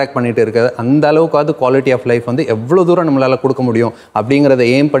மற்றவங்களோட இன்ட்ராக்ட் பண்ணிட்டு இருக்கிறது, அந்த அளவுக்காவது குவாலிட்டி ஆஃப் லைஃப் வந்து எவ்வளோ தூரம் நம்மளால் கொடுக்க முடியும் அப்படிங்கிறத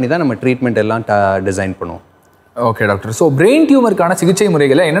எய்ம் பண்ணி தான் நம்ம ட்ரீட்மெண்ட் எல்லாம் டிசைன் பண்ணுவோம். ஓகே டாக்டர், ஸோ பிரெயின் டியூமருக்கான சிகிச்சை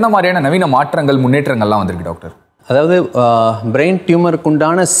முறைகளில் என்னென்ன மாதிரியான நவீன மாற்றங்கள், முன்னேற்றங்கள்லாம் வந்திருக்கு டாக்டர்? அதாவது பிரெயின்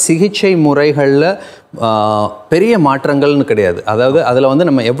டியூமருக்குண்டான சிகிச்சை முறைகளில் பெரிய மாற்றங்கள்னு கிடையாது. அதாவது அதில் வந்து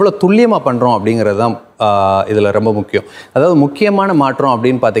நம்ம எவ்வளோ துல்லியமாக பண்ணுறோம் அப்படிங்கிறது தான் இதில் ரொம்ப முக்கியம். அதாவது முக்கியமான மாற்றம்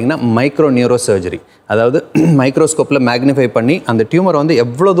அப்படின்னு பார்த்தீங்கன்னா மைக்ரோ நியூரோ சர்ஜரி. அதாவது மைக்ரோஸ்கோப்பில் மேக்னிஃபை பண்ணி அந்த டியூமரை வந்து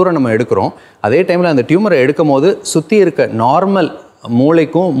எவ்வளோ தூரம் நம்ம எடுக்கிறோம், அதே டைமில் அந்த டியூமரை எடுக்கும் போது சுற்றி இருக்க நார்மல்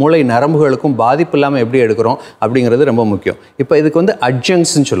மூளைக்கும் மூளை நரம்புகளுக்கும் பாதிப்பு இல்லாமல் எப்படி எடுக்கிறோம் அப்படிங்கிறது ரொம்ப முக்கியம். இப்போ இதுக்கு வந்து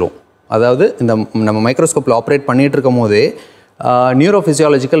அட்ஜங்க்ஸ்ன்னு சொல்லுவோம். அதாவது இந்த நம்ம மைக்ரோஸ்கோப்பில் ஆப்ரேட் பண்ணிகிட்டு இருக்கும் போதே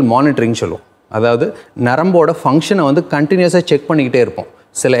நியூரோஃபிசியாலஜிக்கல் மானிட்டரிங் சொல்லுவோம். அதாவது நரம்போட ஃபங்க்ஷனை வந்து கண்டினியூஸாக செக் பண்ணிக்கிட்டே இருப்போம்.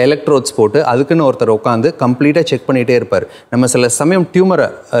 சில எலக்ட்ரோட்ஸ் போட்டு அதுக்குன்னு ஒருத்தர் உட்காந்து கம்ப்ளீட்டாக செக் பண்ணிகிட்டே இருப்பார். நம்ம சில சமயம் டியூமரை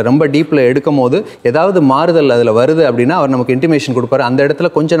ரொம்ப டீப்பில் எடுக்கும் போது ஏதாவது மாறுதல் அதில் வருது அப்படின்னா அவர் நமக்கு இன்டிமேஷன் கொடுப்பாரு. அந்த இடத்துல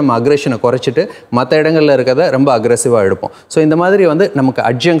கொஞ்சம் நம்ம அக்ரெஷனை குறைச்சிட்டு மற்ற இடங்களில் இருக்கிறத ரொம்ப அக்ரெசிவாக எடுப்போம். ஸோ இந்த மாதிரி வந்து நமக்கு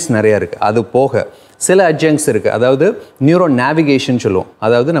அட்ஜங்க்ஸ் நிறையா இருக்குது. அது போக சில அட்ஜங்க்ஸ் இருக்குது. அதாவது நியூரோ நேவிகேஷன் சொல்லுவோம்.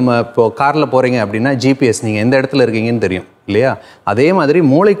 அதாவது நம்ம இப்போ காரில் போகிறீங்க அப்படின்னா ஜிபிஎஸ் நீங்கள் எந்த இடத்துல இருக்கீங்கன்னு தெரியும் இல்லையா? அதே மாதிரி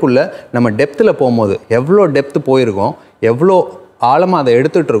மூளைக்குள்ளே நம்ம டெப்த்தில் போகும்போது எவ்வளோ டெப்த்து போயிருக்கோம், எவ்வளோ ஆழமாக அதை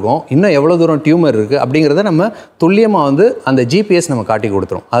எடுத்துகிட்டு இருக்கோம், இன்னும் எவ்வளோ தூரம் டியூமர் இருக்குது அப்படிங்கிறத நம்ம துல்லியமாக வந்து அந்த ஜிபிஎஸ் நம்ம காட்டி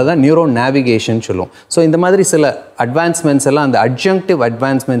கொடுத்துரும். அதுதான் நியூரோ நேவிகேஷன் சொல்லுவோம். ஸோ இந்த மாதிரி சில அட்வான்ஸ்மெண்ட்ஸ் எல்லாம், அந்த அட்ஜங்க்டிவ்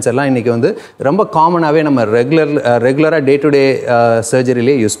அட்வான்ஸ்மெண்ட்ஸ் எல்லாம் இன்றைக்கி வந்து ரொம்ப காமனாகவே நம்ம ரெகுலராக டே டு டே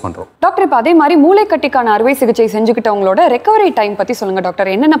சர்ஜரியிலே யூஸ் பண்ணுறோம். டாக்டர், இப்போ அதே மாதிரி மூளைக்கட்டிக்கான அறுவை சிகிச்சை செஞ்சுக்கிட்டவங்களோட ரெக்கவரி டைம் பற்றி சொல்லுங்கள்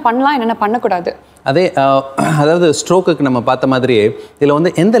டாக்டர். என்னென்ன பண்ணலாம், என்னென்ன பண்ணக்கூடாது? அதாவது ஸ்ட்ரோக்குக்கு நம்ம பார்த்த மாதிரியே இதில்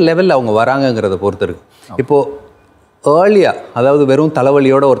வந்து எந்த லெவலில் அவங்க வராங்கங்கிறத பொறுத்து இருக்குது. இப்போது ஏர்லியாக, அதாவது வெறும்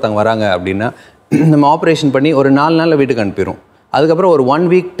தலைவலியோடு ஒருத்தங்க வராங்க அப்படின்னா நம்ம ஆப்ரேஷன் பண்ணி ஒரு 4 நாளில் வீட்டுக்கு அனுப்பிடும். அதுக்கப்புறம் ஒரு 1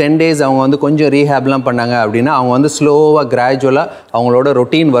 வீக் 10 டேஸ் அவங்க வந்து கொஞ்சம் ரீஹேப்லாம் பண்ணாங்க அப்படின்னா அவங்க வந்து ஸ்லோவாக கிராஜுவலாக அவங்களோட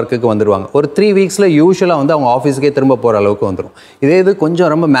ரொட்டீன் ஒர்க்குக்கு வந்துடுவாங்க. ஒரு 3 வீக்ஸில் யூஸ்வலாக வந்து அவங்க ஆஃபீஸுக்கே திரும்ப போகிற அளவுக்கு வந்துடும். இதே இது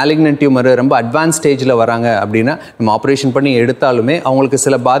கொஞ்சம் ரொம்ப மேலிக்னன்ட் டியூமர், ரொம்ப அட்வான்ஸ் ஸ்டேஜில் வராங்க அப்படின்னா நம்ம ஆப்ரேஷன் பண்ணி எடுத்தாலுமே அவங்களுக்கு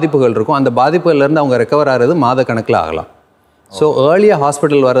சில பாதிப்புகள் இருக்கும். அந்த பாதிப்புகள்லேருந்து அவங்க ரெக்கவர் ஆகிறது மாத கணக்கில் ஆகலாம். ஸோ ஏர்லியாக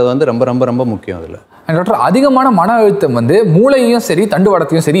ஹாஸ்பிட்டல் வர்றது வந்து ரொம்ப ரொம்ப ரொம்ப முக்கியம். அதில் டாக்டர், அதிகமான மன அழுத்தம் வந்து மூளையும் சரி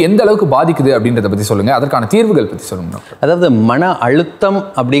தண்டுவடத்தையும் சரி எந்த அளவுக்கு பாதிக்குது அப்படின்றத பற்றி சொல்லுங்கள். அதற்கான தீர்வுகள் பற்றி சொல்லுங்கள் டாக்டர். அதாவது மன அழுத்தம்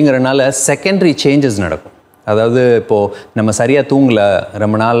அப்படிங்கிறனால செகண்டரி சேஞ்சஸ் நடக்கும். அதாவது இப்போது நம்ம சரியாக தூங்கலை,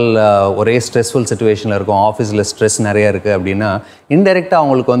 ரொம்ப நாள் ஒரே ஸ்ட்ரெஸ்ஃபுல் சுச்சுவேஷனில் இருக்கும், ஆஃபீஸில் ஸ்ட்ரெஸ் நிறையா இருக்குது அப்படின்னா இன்டெரக்டாக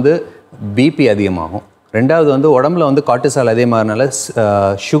அவங்களுக்கு வந்து பிபி அதிகமாகும். ரெண்டாவது வந்து உடம்புல வந்து கார்டிசால் அதே மாதிரினால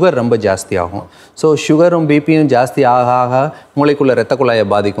சுகர் ரொம்ப ஜாஸ்தி ஆகும். ஸோ சுகரும் பிபியும் ஜாஸ்தி ஆக ஆக மூளைக்குள்ளே இரத்த குழாயை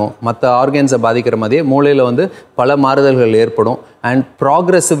பாதிக்கும், மற்ற ஆர்கன்ஸை பாதிக்கிற மாதிரியே மூளையில் வந்து பல மாறுதல்கள் ஏற்படும். அண்ட்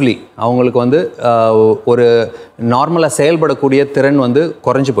ப்ராக்ரெசிவ்லி அவங்களுக்கு வந்து ஒரு நார்மலாக செயல்படக்கூடிய திறன் வந்து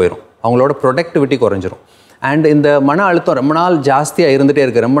குறைஞ்சி போயிடும், அவங்களோட ப்ரொடக்டிவிட்டி குறைஞ்சிரும். அண்ட் இந்த மன அழுத்தம் ரொம்ப நாள் ஜாஸ்தியாக இருந்துகிட்டே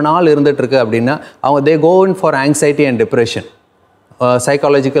இருக்குது, ரொம்ப நாள் இருந்துகிட்ருக்கு அப்படின்னா அவங்க தே கோ in for anxiety and depression,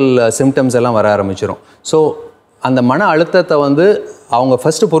 psychological symptoms எல்லாம் வர ஆரம்பிச்சிடும். ஸோ அந்த மன அழுத்தத்தை வந்து அவங்க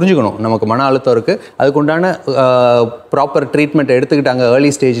ஃபஸ்ட்டு புரிஞ்சுக்கணும், நமக்கு மன அழுத்தம் இருக்குது, அதுக்குண்டான ப்ராப்பர் ட்ரீட்மெண்ட் எடுத்துக்கிட்டாங்க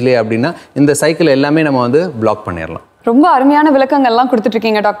ஏர்லி ஸ்டேஜ்லேயே அப்படின்னா இந்த சைக்கிள் எல்லாமே நம்ம வந்து பிளாக் பண்ணிடலாம். ரொம்ப அருமையான விளக்கங்கள்லாம்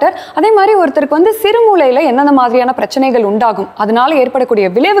கொடுத்துட்ருக்கீங்க டாக்டர். அதே மாதிரி ஒருத்தருக்கு வந்து சிறுமூளையில் என்னென்ன மாதிரியான பிரச்சனைகள் உண்டாகும், அதனால ஏற்படக்கூடிய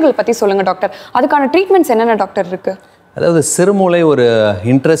விளைவுகள் பற்றி சொல்லுங்கள் டாக்டர். அதுக்கான ட்ரீட்மெண்ட்ஸ் என்னென்ன டாக்டர் இருக்குது? அதாவது சிறுமூளை ஒரு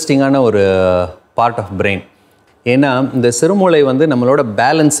இன்ட்ரெஸ்டிங்கான ஒரு பார்ட் ஆஃப் பிரெயின். ஏன்னா இந்த சிறுமூளை வந்து நம்மளோட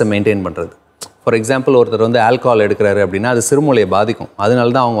பேலன்ஸை மெயின்டைன் பண்ணுறது. ஃபார் எக்ஸாம்பிள் ஒருத்தர் வந்து ஆல்கஹால் எடுக்கிறாரு அப்படின்னா அது சிறுமூளையை பாதிக்கும்,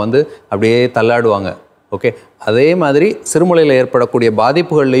 அதனால தான் அவங்க வந்து அப்படியே தள்ளாடுவாங்க. ஓகே, அதே மாதிரி சிறுமூளையில் ஏற்படக்கூடிய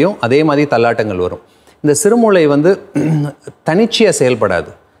பாதிப்புகள்லேயும் அதே மாதிரி தள்ளாட்டங்கள் வரும். இந்த சிறுமூளை வந்து தனிச்சையாக செயல்படாது,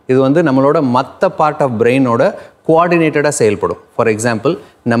 இது வந்து நம்மளோட மற்ற பார்ட் ஆஃப் பிரெயினோட கோஆர்டினேட்டடாக செயல்படும். ஃபார் எக்ஸாம்பிள்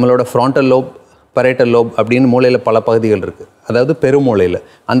நம்மளோட ஃப்ராண்டல் லோப், பரேட்டல் லோப் அப்படின்னு மூளையில் பல பகுதிகள் இருக்குது. அதாவது பெருமூளையில்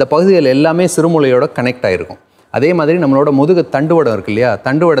அந்த பகுதிகள் எல்லாமே சிறுமூளையோட கனெக்ட் ஆகிருக்கும். அதே மாதிரி நம்மளோட முதுகு தண்டுவடம் இருக்கு இல்லையா,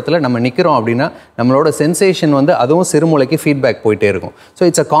 தண்டுவடத்தில் நம்ம நிற்கிறோம் அப்படின்னா நம்மளோட சென்சேஷன் வந்து அதுவும் சிறுமூளைக்கு ஃபீட்பேக் போயிட்டே இருக்கும். So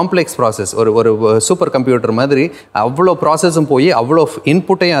it's a complex process. ஒரு சூப்பர் கம்ப்யூட்டர் மாதிரி அவ்வளோ ப்ராசஸும் போய் அவ்வளோ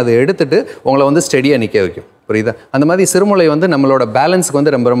இன்புட்டையும் அதை எடுத்துகிட்டு உங்களை வந்து ஸ்டெடியாக நிற்க வைக்கும். புரியுதா? அந்த மாதிரி சிறுமூளை வந்து நம்மளோட பேலன்ஸுக்கு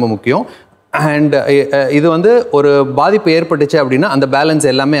வந்து ரொம்ப ரொம்ப முக்கியம். அண்ட் இது வந்து ஒரு பாதிப்பு ஏற்பட்டுச்சு அப்படின்னா அந்த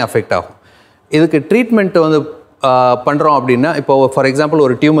பேலன்ஸ் எல்லாமே அஃபெக்ட் ஆகும். இதுக்கு ட்ரீட்மெண்ட் வந்து பண்ணுறோம் அப்படின்னா, இப்போ ஃபார் எக்ஸாம்பிள்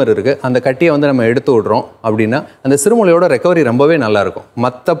ஒரு டியூமர் இருக்குது, அந்த கட்டியை வந்து நம்ம எடுத்து விட்றோம் அப்படின்னா அந்த சிறுமூளையோட ரெக்கவரி ரொம்பவே நல்லாயிருக்கும்.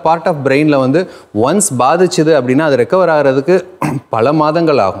 மற்ற பார்ட் ஆஃப் பிரெயினில் வந்து ஒன்ஸ் பாதிச்சுது அப்படின்னா அது ரெக்கவர் ஆகிறதுக்கு பல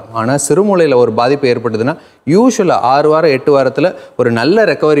மாதங்கள் ஆகும். ஆனால் சிறுமூளையில் ஒரு பாதிப்பு ஏற்பட்டதுன்னா யூஸ்வலாக 6 வாரம் 8 வாரத்தில் ஒரு நல்ல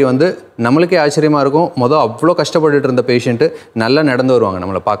ரெக்கவரி வந்து நம்மளுக்கே ஆச்சரியமாக இருக்கும். அவ்வளோ கஷ்டப்பட்டுட்டு இருந்த பேஷண்ட்டு நல்லா நடந்து வருவாங்க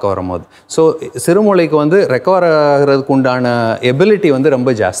நம்மளை பார்க்க வரும்போது. ஸோ சிறுமூளைக்கு வந்து ரெக்கவர் ஆகிறதுக்கு உண்டான எபிலிட்டி வந்து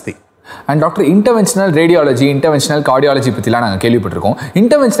ரொம்ப ஜாஸ்தி. And doctor, interventional radiology, interventional cardiology பற்றிலாம் நாங்கள் கேள்விப்பட்டிருக்கோம்.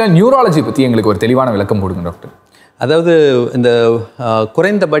 இன்டர்வென்ஷனல் நியூராலஜி பற்றி எங்களுக்கு ஒரு தெளிவான விளக்கம் கொடுங்க டாக்டர். அதாவது இந்த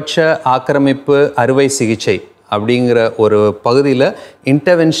குறைந்தபட்ச ஆக்கிரமிப்பு அறுவை சிகிச்சை அப்படிங்கிற ஒரு பகுதியில்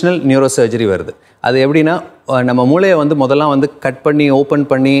இன்டர்வென்ஷனல் நியூரோசர்ஜரி வருது. அது எப்படின்னா நம்ம மூளையை வந்து முதல்லாம் வந்து கட் பண்ணி ஓப்பன்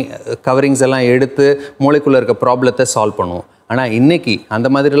பண்ணி கவரிங்ஸ் எல்லாம் எடுத்து மூளைக்குள்ளே இருக்க ப்ராப்ளத்தை சால்வ் பண்ணுவோம். ஆனால் இன்றைக்கி அந்த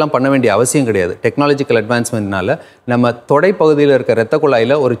மாதிரிலாம் பண்ண வேண்டிய அவசியம் கிடையாது. டெக்னாலஜிக்கல் அட்வான்ஸ்மெண்ட்னால நம்ம தொடை பகுதியில் இருக்க இரத்த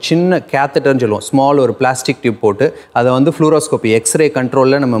குழாயில் ஒரு சின்ன கேத்தட்டர்னு சொல்லுவோம், ஸ்மால் ஒரு பிளாஸ்டிக் டியூப் போட்டு அதை வந்து ஃப்ளூரோஸ்கோபி எக்ஸ்ரே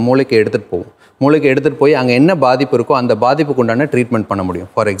கண்ட்ரோலில் நம்ம மூளைக்கு எடுத்துகிட்டு போவோம். மூளைக்கு எடுத்துகிட்டு போய் அங்கே என்ன பாதிப்பு இருக்கோ அந்த பாதிப்புக்கு உண்டான ட்ரீட்மெண்ட் பண்ண முடியும்.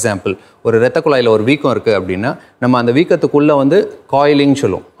 ஃபார் எக்ஸாம்பிள், ஒரு இரத்த குழாயில் ஒரு வீக்கம் இருக்குது அப்படின்னா நம்ம அந்த வீக்கத்துக்குள்ளே வந்து காயிலிங்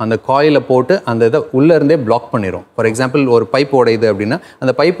சொல்லுவோம். அந்த காயிலை போட்டு அந்த இதை உள்ளேருந்தே பிளாக் பண்ணிடும். ஃபார் எக்ஸாம்பிள், ஒரு பைப் உடையுது அப்படின்னா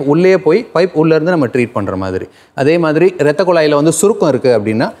அந்த பைப் உள்ளே போய் பைப் உள்ளேருந்து நம்ம ட்ரீட் பண்ணுற மாதிரி. அதே மாதிரி இரத்த குழாயில் வந்து சுருக்கம் இருக்குது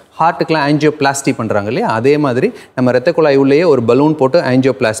அப்படின்னா ஹார்ட்டுக்கெலாம் ஆஞ்சியோபிளாஸ்டி பண்ணுறாங்க இல்லையா, அதே மாதிரி நம்ம இரத்த குழாய் உள்ளேயே ஒரு பலூன் போட்டு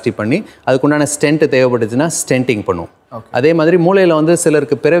ஆஞ்சியோபிளாஸ்டி பண்ணி அதுக்குண்டான ஸ்டென்ட் தேவைப்பட்டுச்சுன்னா ஸ்டென்டிங் பண்ணுவோம். அதே மாதிரி மூளையில் வந்து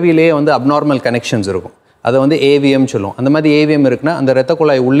சிலருக்கு பிறவிலேயே வந்து அப்நார்மல் கனெக்ஷன்ஸ் இருக்கும், அதை வந்து ஏவிஎம் சொல்லுவோம். அந்த மாதிரி ஏவிஎம் இருக்குன்னா அந்த இரத்த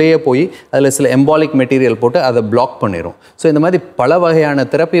குழாய் உள்ளேயே போய் அதில் சில எம்பாலிக் மெட்டீரியல் போட்டு அதை பிளாக் பண்ணிடும். ஸோ இந்த மாதிரி பல வகையான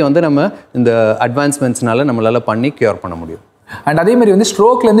தெரப்பி வந்து நம்ம இந்த அட்வான்ஸ்மெண்ட்ஸ்னால நம்மளால் பண்ணி க்யூர் பண்ண முடியும். அண்ட் அதே மாதிரி வந்து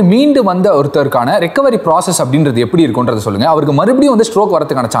ஸ்ட்ரோக்லேருந்து மீண்டு வந்த ஒருத்தருக்கான ரெக்கவரி ப்ராசஸ் அப்படின்றது எப்படி இருக்குன்றதை சொல்லுங்கள். அவருக்கு மறுபடியும் வந்து ஸ்ட்ரோக்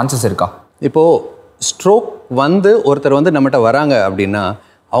வரதுக்கான சான்சஸ் இருக்கா? இப்போது ஸ்ட்ரோக் வந்து ஒருத்தர் வந்து நம்மகிட்ட வராங்க அப்படின்னா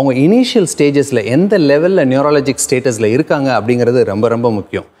அவங்க இனிஷியல் ஸ்டேஜஸில் எந்த லெவலில் நியூராலஜிக் ஸ்டேட்டஸில் இருக்காங்க அப்படிங்கிறது ரொம்ப ரொம்ப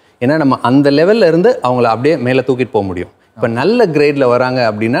முக்கியம். ஏன்னா நம்ம அந்த லெவலில் இருந்து அவங்கள அப்படியே மேலே தூக்கிட்டு போக முடியும். இப்போ நல்ல கிரேடில் வராங்க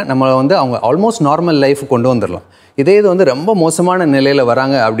அப்படின்னா நம்மளை வந்து அவங்க ஆல்மோஸ்ட் நார்மல் லைஃப் கொண்டு வந்துடலாம். இதே இது வந்து ரொம்ப மோசமான நிலையில்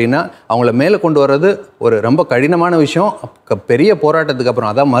வராங்க அப்படின்னா அவங்கள மேலே கொண்டு வர்றது ஒரு ரொம்ப கடினமான விஷயம். பெரிய போராட்டத்துக்கு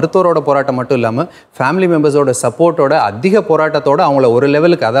அப்புறம், அதாவது மருத்துவரோட போராட்டம் மட்டும் இல்லாமல் ஃபேமிலி மெம்பர்ஸோட சப்போர்ட்டோட அதிக போராட்டத்தோடு அவங்கள ஒரு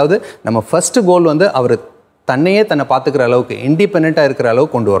லெவலுக்கு, அதாவது நம்ம ஃபஸ்ட்டு கோல் வந்து அவர் தன்னை பார்த்துக்கிற அளவுக்கு இண்டிபெண்ட்டாக இருக்கிற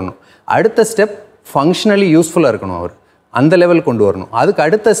அளவுக்கு கொண்டு வரணும். அடுத்த ஸ்டெப் ஃபங்க்ஷனலி யூஸ்ஃபுல்லாக இருக்கணும், அவர் அந்த லெவல் கொண்டு வரணும். அதுக்கு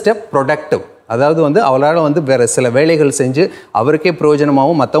அடுத்த ஸ்டெப் ப்ரொடக்டிவ், அதாவது வந்து அவரால் வந்து வேறு சில வேலைகள் செஞ்சு அவருக்கே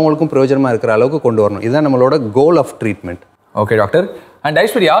பிரயோஜனமாகவும் மற்றவங்களுக்கும் பிரயோஜனமாக இருக்கிற அளவுக்கு கொண்டு வரணும். இதுதான் நம்மளோட goal of treatment. Okay doctor. And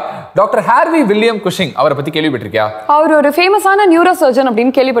Aishwarya, doctor Harvey William குஷிங் அவரை பத்தி கேள்விப்பட்டிருக்கியா? அவர் ஒரு ஃபேமஸான நியூரோசர்ஜன்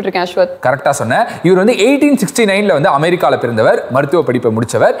அப்படின்னு கேள்விப்பட்டிருக்கேன். அஸ்வத், கரெக்டா சொன்னேன். இவர் வந்து 1869 வந்து அமெரிக்கால பிறந்தவர், மருத்துவ படிப்பை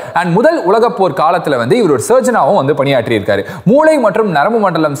முடிச்சவர். அண்ட் முதல் உலகப் போர் காலத்துல வந்து இவர் ஒரு சர்ஜனாவும் வந்து பணியாற்றி இருக்காரு. மூளை மற்றும் நரம்பு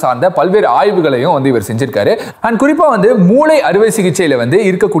மண்டலம் சார்ந்த பல்வேறு ஆய்வுகளையும் வந்து இவர் செஞ்சிருக்காரு. அண்ட் குறிப்பா வந்து மூளை அறுவை சிகிச்சையில வந்து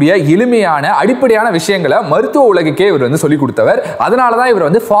இருக்கக்கூடிய எளிமையான அடிப்படையான விஷயங்களை மருத்துவ உலகுக்கே இவர் வந்து சொல்லிக் கொடுத்தவர். அதனாலதான் இவர்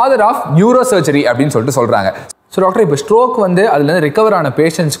வந்து ஃபாதர் ஆஃப் நியூரோ சர்ஜரி அப்படின்னு சொல்லிட்டு சொல்றாங்க. ஸோ டாக்டர், இப்போ ஸ்ட்ரோக் வந்து அதுலேருந்து ரெக்கவர் ஆன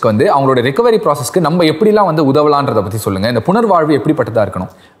பேஷண்ட்ஸ்க்கு வந்து அவங்களோட ரெக்கவரி ப்ராசஸ்க்கு நம்ம எப்படிலாம் வந்து உதவலான்றதை பற்றி சொல்லுங்கள். இந்த புனர்வாழ்வு எப்படிப்பட்டதாக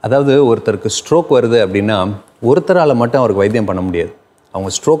இருக்கணும்? அதாவது ஒருத்தருக்கு ஸ்ட்ரோக் வருது அப்படின்னா ஒருத்தரால் மட்டும் அவருக்கு வைத்தியம் பண்ண முடியாது.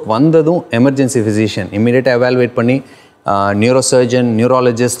 அவங்க ஸ்ட்ரோக் வந்ததும் எமர்ஜென்சி ஃபிசிஷியன் இமீடியட்டாக எவாலுவேட் பண்ணி நியூரோசர்ஜன்,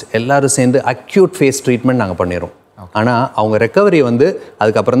 நியூராலஜிஸ்ட் எல்லாரும் சேர்ந்து அக்யூட் ஃபேஸ் ட்ரீட்மெண்ட் நாங்கள் பண்ணிடுறோம். ஆனால் அவங்க ரெக்கவரி வந்து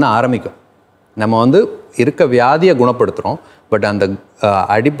அதுக்கப்புறம் தான் ஆரம்பிக்கும். நம்ம வந்து இருக்க வியாதியை குணப்படுத்துகிறோம், பட் அந்த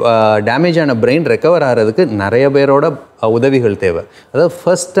டேமேஜ் ஆன பிரெயின் ரெக்கவர் ஆகிறதுக்கு நிறைய பேரோட உதவிகள் தேவை. அதாவது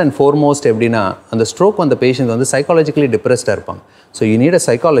ஃபர்ஸ்ட் அண்ட் ஃபார்மோஸ்ட் எப்படின்னா, அந்த ஸ்ட்ரோக் வந்த பேஷண்ட் வந்து சைக்காலஜிக்கலி டிப்ரெஸ்டாக இருப்பாங்க. So you need a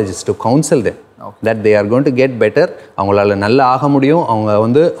psychologist to council them that they are going to get better. அவங்களால நல்லா ஆக முடியும். அவங்க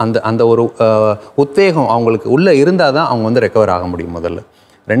வந்து அந்த ஒரு உத்வேகம் அவங்களுக்கு உள்ளே இருந்தால் தான் அவங்க வந்து ரெக்கவர் ஆக முடியும். முதல்ல.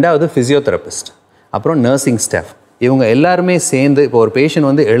 ரெண்டாவது ஃபிசியோதெரபிஸ்ட், அப்புறம் நர்சிங் ஸ்டாஃப். இவங்க எல்லாருமே சேர்ந்து இப்போ ஒரு பேஷண்ட்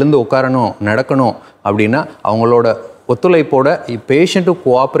வந்து எழுந்து உட்காரணும், நடக்கணும் அப்படின்னா அவங்களோட ஒத்துழைப்போட பேஷண்ட்டு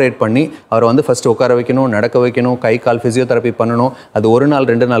கோஆப்ரேட் பண்ணி அவரை வந்து ஃபஸ்ட்டு உட்கார வைக்கணும், நடக்க வைக்கணும், கை கால் ஃபிசியோதெரப்பி பண்ணணும். அது ஒரு நாள்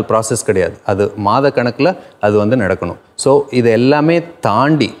 2 நாள் ப்ராசஸ் கிடையாது, அது மாத கணக்கில் அது வந்து நடக்கணும். ஸோ இது எல்லாமே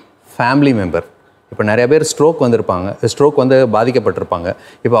தாண்டி ஃபேமிலி மெம்பர், இப்போ நிறைய பேர் ஸ்ட்ரோக் வந்திருப்பாங்க, ஸ்ட்ரோக் வந்து பாதிக்கப்பட்டிருப்பாங்க.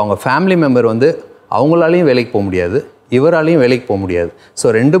 இப்போ அவங்க ஃபேமிலி மெம்பர் வந்து அவங்களாலையும் வேலைக்கு போக முடியாது, இவராலையும் வேலைக்கு போக முடியாது.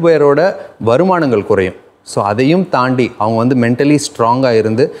 ஸோ 2 பேரோட வருமானங்கள் குறையும். ஸோ அதையும் தாண்டி அவங்க வந்து மென்டலி ஸ்ட்ராங்காக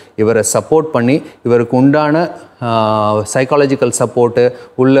இருந்து இவரை சப்போர்ட் பண்ணி இவருக்கு உண்டான சைக்காலஜிக்கல் சப்போர்ட்டு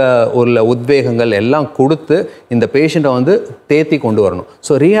உள்ள உத்வேகங்கள் எல்லாம் கொடுத்து இந்த பேஷண்ட்டை வந்து தேத்தி கொண்டு வரணும்.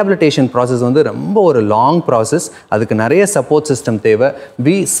 ஸோ ரீஹாபிலிட்டேஷன் ப்ராசஸ் வந்து ரொம்ப ஒரு லாங் ப்ராசஸ். அதுக்கு நிறைய சப்போர்ட் சிஸ்டம் தேவை.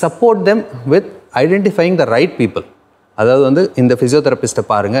 We support them with identifying the right people. அதாவது வந்து இந்த ஃபிசியோதெரபிஸ்ட்டை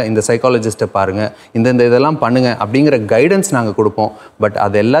பாருங்கள், இந்த சைக்காலஜிஸ்ட்டை பாருங்கள், இந்த இதெல்லாம் பண்ணுங்கள் அப்படிங்கிற கைடன்ஸ் நாங்கள் கொடுப்போம். பட்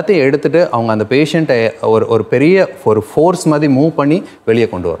அது எல்லாத்தையும் எடுத்துகிட்டு அவங்க அந்த பேஷண்ட்டை ஒரு பெரிய ஒரு ஃபோர்ஸ் மாதிரி மூவ் பண்ணி வெளியே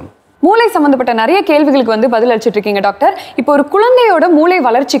கொண்டு வரணும். மூளை சம்பந்தப்பட்ட நிறைய கேள்விகளுக்கு வந்து பதில் அளிச்சிட்டு இருக்கீங்க டாக்டர். இப்போ ஒரு குழந்தையோட மூளை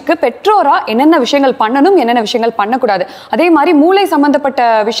வளர்ச்சிக்கு பெற்றோரா என்னென்ன விஷயங்கள் பண்ணணும், என்னென்ன விஷயங்கள் பண்ணக்கூடாது, அதே மாதிரி மூளை சம்பந்தப்பட்ட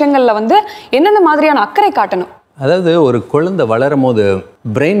விஷயங்கள்ல வந்து என்னென்ன மாதிரியான அக்கறை காட்டணும்? அதாவது ஒரு குழந்தை வளரும் போது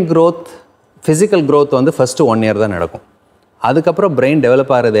பிரெயின் க்ரோத், ஃபிசிக்கல் க்ரோத் வந்து ஃபஸ்ட்டு 1 இயர் தான் நடக்கும். அதுக்கப்புறம் பிரெயின்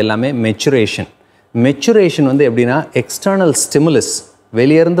டெவலப் ஆகிறது எல்லாமே மெச்சுரேஷன் வந்து எப்படின்னா எக்ஸ்டர்னல் ஸ்டிமுலஸ்,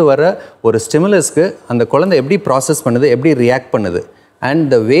 வெளியேருந்து வர ஒரு ஸ்டிமுலஸ்க்கு அந்த குழந்தை எப்படி ப்ராசஸ் பண்ணுது, எப்படி ரியாக்ட் பண்ணுது, and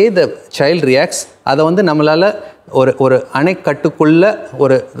the way the child reacts அதை வந்து நம்மளால் ஒரு அணைக்கட்டுக்குள்ள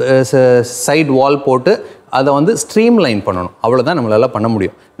ஒரு சைடு வால் போட்டு அதை வந்து ஸ்ட்ரீம்லைன் பண்ணணும். அவ்வளோதான் நம்மளால் பண்ண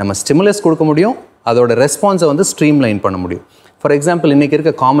முடியும். நம்ம ஸ்டிமுலஸ் கொடுக்க முடியும், அதோட ரெஸ்பான்ஸை வந்து ஸ்ட்ரீம்லைன் பண்ண முடியும். ஃபார் எக்ஸாம்பிள் இன்றைக்கி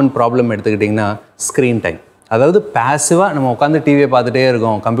இருக்க காமன் ப்ராப்ளம் எடுத்துக்கிட்டிங்கன்னா ஸ்க்ரீன் டைம். அதாவது பேசிவாக நம்ம உட்காந்து டிவியை பார்த்துட்டே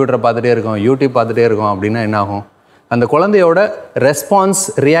இருக்கோம், கம்ப்யூட்டரை பார்த்துட்டே இருக்கோம், யூடியூப் பார்த்துட்டே இருக்கோம் அப்படின்னா என்னாகும், அந்த குழந்தையோட ரெஸ்பான்ஸ்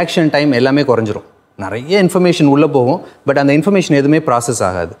ரியாக்ஷன் டைம் எல்லாமே குறைஞ்சிரும். நிறைய இன்ஃபர்மேஷன் உள்ளே போகும், பட் அந்த இன்ஃபர்மேஷன் எதுவுமே ப்ராசஸ்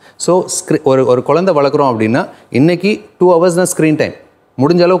ஆகாது. ஸோ ஒரு குழந்தை வளர்க்குறோம் அப்படின்னா இன்றைக்கி 2 hours தான் ஸ்க்ரீன் டைம்,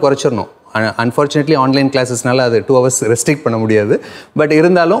 முடிஞ்ச அளவு குறைச்சிடணும். அன்ஃபார்ச்சுனேட்லி ஆன்லைன் கிளாஸஸ்னால அது 2 hours ரெஸ்ட்ரிக்ட் பண்ண முடியாது. பட்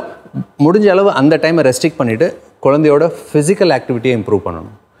இருந்தாலும் முடிஞ்ச அளவு அந்த டைமை ரெஸ்ட்ரிக்ட் பண்ணிவிட்டு குழந்தையோட ஃபிசிக்கல் ஆக்டிவிட்டியை இம்ப்ரூவ்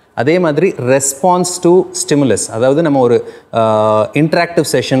பண்ணணும். அதே மாதிரி ரெஸ்பான்ஸ் டு ஸ்டிமுலஸ், அதாவது நம்ம ஒரு இன்ட்ராக்டிவ்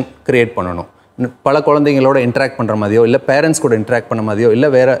செஷன் க்ரியேட் பண்ணணும். பல குழந்தைங்களோட இன்ட்ராக்ட் பண்ணுற மாதிரியோ இல்லை பேரண்ட்ஸ் கூட இன்ட்ராக்ட் பண்ண மாதிரியோ இல்லை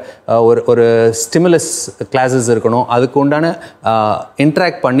வேறு ஒரு ஸ்டிமுலஸ் கிளாஸஸ் இருக்கணும். அதுக்கு உண்டான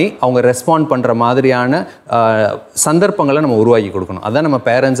இன்ட்ராக்ட் பண்ணி அவங்க ரெஸ்பாண்ட் பண்ணுற மாதிரியான சந்தர்ப்பங்களை நம்ம உருவாக்கி கொடுக்கணும். அதான் நம்ம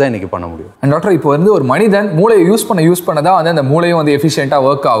பேரண்ட்ஸாக இன்றைக்கி பண்ண முடியும். அண்ட் டாக்டர், இப்போ வந்து ஒரு மனிதன் மூளையை யூஸ் பண்ண தான் வந்து அந்த மூளையும் வந்து எஃபிஷியண்ட்டாக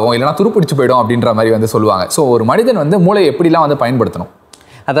ஒர்க் ஆகும், இல்லைனா துருப்பிடிச்சு போயிடும் அப்படின்ற மாதிரி வந்து சொல்லுவாங்க. ஸோ ஒரு மனிதன் வந்து மூளையை எப்படிலாம் வந்து பயன்படுத்தணும்?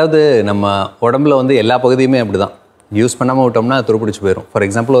 அதாவது நம்ம உடம்புல வந்து எல்லா பகுதியுமே அப்படி தான். யூஸ் பண்ணாமல் விட்டோம்னா துருப்பிடிச்சு போயிடும். ஃபார்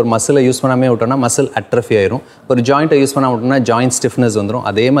எக்ஸாம்பிள் ஒரு மசிலை யூஸ் பண்ணாமல் விட்டோம்னா மசில் அட்ரஃபி ஆயிரும். ஒரு ஜாயிண்ட்டை யூஸ் பண்ணாமல் விட்டோம்னா ஜாயிண்ட் ஸ்டிஃப்னஸ் வந்துடும்.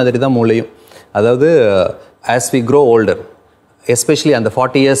 அதே மாதிரி தான் மூளையும். அதாவது as we grow older, especially அந்த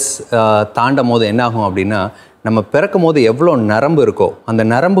 40 years தாண்டும் போது என்ன ஆகும் அப்படின்னா, நம்ம பிறக்கும் போது எவ்வளோ நரம்பு இருக்கோ அந்த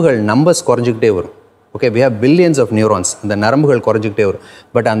நரம்புகள் நம்பர்ஸ் குறைஞ்சிக்கிட்டே வரும். Okay, we have billions of neurons. அந்த நரம்புகள் குறைஞ்சிக்கிட்டே வரும்.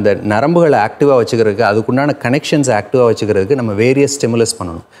 பட் அந்த நரம்புகளை ஆக்டிவாக வச்சுக்கிறதுக்கு, அதுக்குண்டான கனெக்ஷன்ஸை ஆக்டிவாக வச்சுக்கிறதுக்கு நம்ம வேரியஸ் ஸ்டிமுலஸ்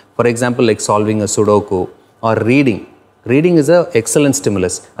பண்ணணும். For example like solving a sudoku R reading. Reading is a excellent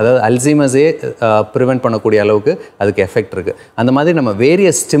stimulus. அதாவது அல்சைமர்ஸே ப்ரிவெண்ட் பண்ணக்கூடிய அளவுக்கு அதுக்கு எஃபெக்ட் இருக்குது. அந்த மாதிரி நம்ம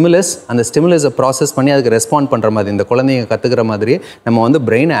வேரியஸ் ஸ்டிமுலஸ், அந்த ஸ்டிமுலஸை ப்ராசஸ் பண்ணி அதுக்கு ரெஸ்பாண்ட் பண்ணுற மாதிரி, இந்த குழந்தைங்க கற்றுக்கிற மாதிரி நம்ம வந்து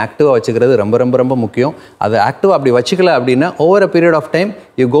பிரெயினை ஆக்டிவாக வச்சுக்கிறது ரொம்ப ரொம்ப ரொம்ப முக்கியம். அதை ஆக்டிவாக அப்படி வச்சுக்கல அப்படின்னா over a period of time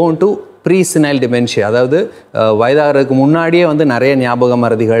you go into ப்ரீசினைல் dementia, அதாவது வயதாகிறதுக்கு முன்னாடியே வந்து நிறைய ஞாபக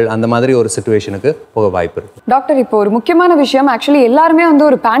மறதிகள் அந்த மாதிரி ஒரு சிச்சுவேஷனுக்கு போக வாய்ப்பு இருக்கு. டாக்டர், இப்போ ஒரு முக்கியமான விஷயம், ஆக்சுவலி எல்லாருமே வந்து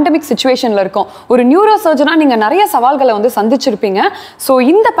ஒரு பேண்டமிக் சிச்சுவேஷன்ல இருக்கும். ஒரு நியூரோ சர்ஜனா நீங்க நிறைய சவால்களை வந்து சந்திச்சிருப்பீங்க. ஸோ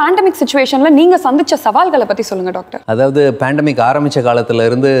இந்த பேண்டமிக் சிச்சுவேஷன்ல நீங்க சந்திச்ச சவால்களை பத்தி சொல்லுங்க டாக்டர். அதாவது பேண்டமிக் ஆரம்பித்த காலத்துல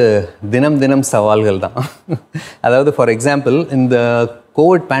இருந்து தினம் தினம் சவால்கள் தான். அதாவது ஃபார் எக்ஸாம்பிள் இந்த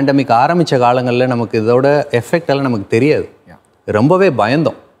கோவிட் பேண்டமிக் ஆரம்பித்த காலங்களில் நமக்கு இதோட எஃபெக்ட் எல்லாம் நமக்கு தெரியாது. ரொம்பவே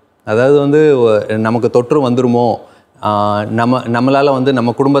பயந்தோம். அதாவது வந்து நமக்கு தொற்று வந்துருமோ, நம்மளால் வந்து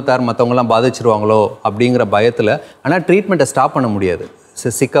நம்ம குடும்பத்தார் மற்றவங்களாம் பாதிச்சிருவாங்களோ அப்படிங்கிற பயத்தில். ஆனால் ட்ரீட்மெண்ட்டை ஸ்டாப் பண்ண முடியாது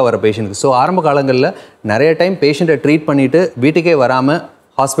சிக்காக வர பேஷண்ட்டுக்கு. ஸோ ஆரம்ப காலங்களில் நிறைய டைம் பேஷண்ட்டை ட்ரீட் பண்ணிவிட்டு வீட்டுக்கே வராமல்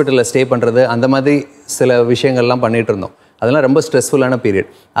ஹாஸ்பிட்டலில் ஸ்டே பண்ணுறது, அந்த மாதிரி சில விஷயங்கள்லாம் பண்ணிகிட்டு இருந்தோம். அதெல்லாம் ரொம்ப ஸ்ட்ரெஸ்ஃபுல்லான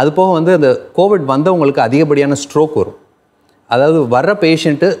பீரியட். அது போக வந்து அந்த கோவிட் வந்தவங்களுக்கு அதிகப்படியான ஸ்ட்ரோக் வரும். அதாவது வர்ற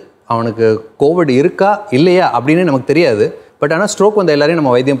பேஷண்ட்டு அவனுக்கு கோவிட் இருக்கா இல்லையா அப்படின்னு நமக்கு தெரியாது. பட் ஆனால் ஸ்ட்ரோக் வந்து எல்லாரையும்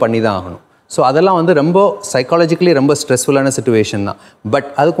நம்ம வைத்தியம் பண்ணி தான் ஆகணும். ஸோ அதெல்லாம் வந்து ரொம்ப சைக்காலஜிக்கலி ரொம்ப ஸ்ட்ரெஸ்ஃபுல்லான சிச்சுவேஷன் தான். பட்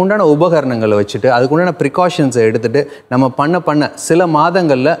அதுக்குண்டான உபகரணங்களை வச்சுட்டு அதுக்குண்டான ப்ரிகாஷன்ஸை எடுத்துகிட்டு நம்ம பண்ண சில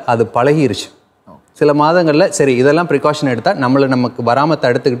மாதங்களில் அது பழகிருச்சு. சில மாதங்களில் சரி இதெல்லாம் ப்ரிகாஷன் எடுத்தால் நமக்கு வராமல்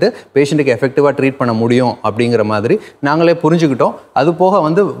தடுத்துக்கிட்டு பேஷண்ட்டுக்கு எஃபெக்டிவாக ட்ரீட் பண்ண முடியும் அப்படிங்கிற மாதிரி நாங்களே புரிஞ்சுக்கிட்டோம். அது போக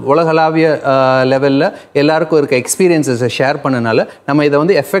வந்து உலகளாவிய லெவலில் எல்லாருக்கும் இருக்க எக்ஸ்பீரியன்ஸஸை ஷேர் பண்ணனால நம்ம இதை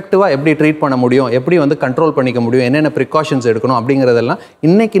வந்து எஃபெக்டிவாக எப்படி ட்ரீட் பண்ண முடியும், எப்படி வந்து கண்ட்ரோல் பண்ணிக்க முடியும், என்னென்ன ப்ரிகாஷன்ஸ் எடுக்கணும் அப்படிங்கிறதெல்லாம்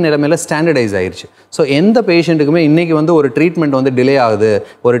இன்றைக்கி நிலைமையில் ஸ்டாண்டர்டைஸ் ஆயிடுச்சு. ஸோ எந்த பேஷண்ட்டுக்குமே இன்றைக்கி வந்து ஒரு ட்ரீட்மெண்ட் வந்து டிலே ஆகுது,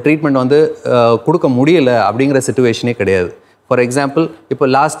 ஒரு ட்ரீட்மெண்ட் வந்து கொடுக்க முடியலை அப்படிங்கிற சிச்சுவேஷனே கிடையாது. ஃபார் எக்ஸாம்பிள் இப்போ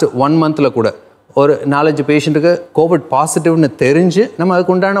லாஸ்ட் 1 month கூட ஒரு 4-5 பேஷண்ட்டுக்கு கோவிட் பாசிட்டிவ்னு தெரிஞ்சு நம்ம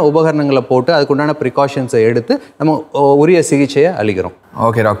அதுக்குண்டான உபகரணங்களை போட்டு அதுக்குண்டான ப்ரிகாஷன்ஸை எடுத்து நம்ம உரிய சிகிச்சையை அளிக்கிறோம்.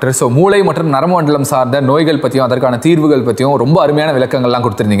 ஓகே டாக்டர், ஸோ மூளை மற்றும் நரம்பு மண்டலம் சார்ந்த நோய்கள் பற்றியும் அதற்கான தீர்வுகள் பற்றியும் ரொம்ப அருமையான விளக்கங்கள்லாம்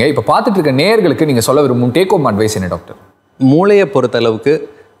கொடுத்துருந்தீங்க. இப்போ பார்த்துட்டு இருக்க நேயர்களுக்கு நீங்கள் சொல்ல விரும்பும் டேக் ஹோம் அட்வைஸ் என்ன டாக்டர்? மூளையை பொறுத்தளவுக்கு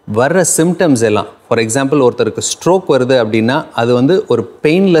வர்ற சிம்டம்ஸ் எல்லாம், ஃபார் எக்ஸாம்பிள் ஒருத்தருக்கு ஸ்ட்ரோக் வருது அப்படின்னா அது வந்து ஒரு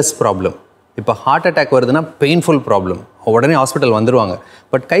பெயின்லெஸ் ப்ராப்ளம். இப்போ ஹார்ட் அட்டாக் வருதுன்னா பெயின்ஃபுல் ப்ராப்ளம், உடனே ஹாஸ்பிட்டல் வந்துடுவாங்க.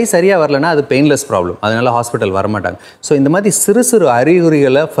 பட் கை சரியாக வரலன்னா அது பெயின்லெஸ் ப்ராப்ளம், அதனால் ஹாஸ்பிட்டல் வரமாட்டாங்க. ஸோ இந்த மாதிரி சிறு சிறு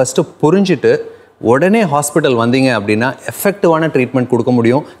அறிகுறிகளை ஃபஸ்ட்டு புரிஞ்சுட்டு உடனே ஹாஸ்பிட்டல் வந்தீங்க அப்படின்னா எஃபெக்டிவான ட்ரீட்மெண்ட் கொடுக்க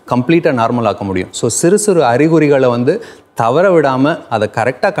முடியும், கம்ப்ளீட்டாக நார்மல் ஆக்க முடியும். ஸோ சிறு சிறு அறிகுறிகளை வந்து தவற விடாமல் அதை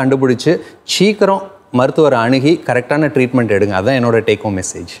கரெக்டாக கண்டுபிடிச்சி சீக்கிரம் மருத்துவரை அணுகி கரெக்டான ட்ரீட்மெண்ட் எடுங்க. அதுதான் என்னோட take home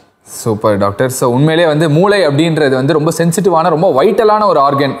message. Super doctor. So உண்மையிலே வந்து மூளை அப்படின்றது வந்து ரொம்ப சென்சிட்டிவான ரொம்ப வைட்டலான ஒரு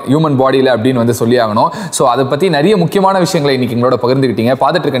ஆர்கன் ஹியூமன் பாடியில் அப்படின்னு வந்து சொல்லி ஆகணும். ஸோ அதை பற்றி நிறைய முக்கியமான விஷயங்களை இன்னைக்கு எங்களோட பகிர்ந்துக்கிட்டீங்க.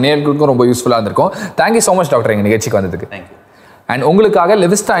 பார்த்துட்டு இருக்க நேயர்களுக்கும் ரொம்ப யூஸ்ஃபுல்லாக இருந்திருக்கும். தேங்க்யூ ஸோ மச் டாக்டர் எங்கள் நிகழ்ச்சிக்கு வந்ததுக்கு. தேங்க்யூ. அண்ட் உங்களுக்காக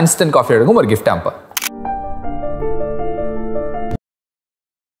லெவிஸ்டா இன்ஸ்டன்ட் காஃபி எடுக்கும் ஒரு கிஃப்ட் ஆம்பர்.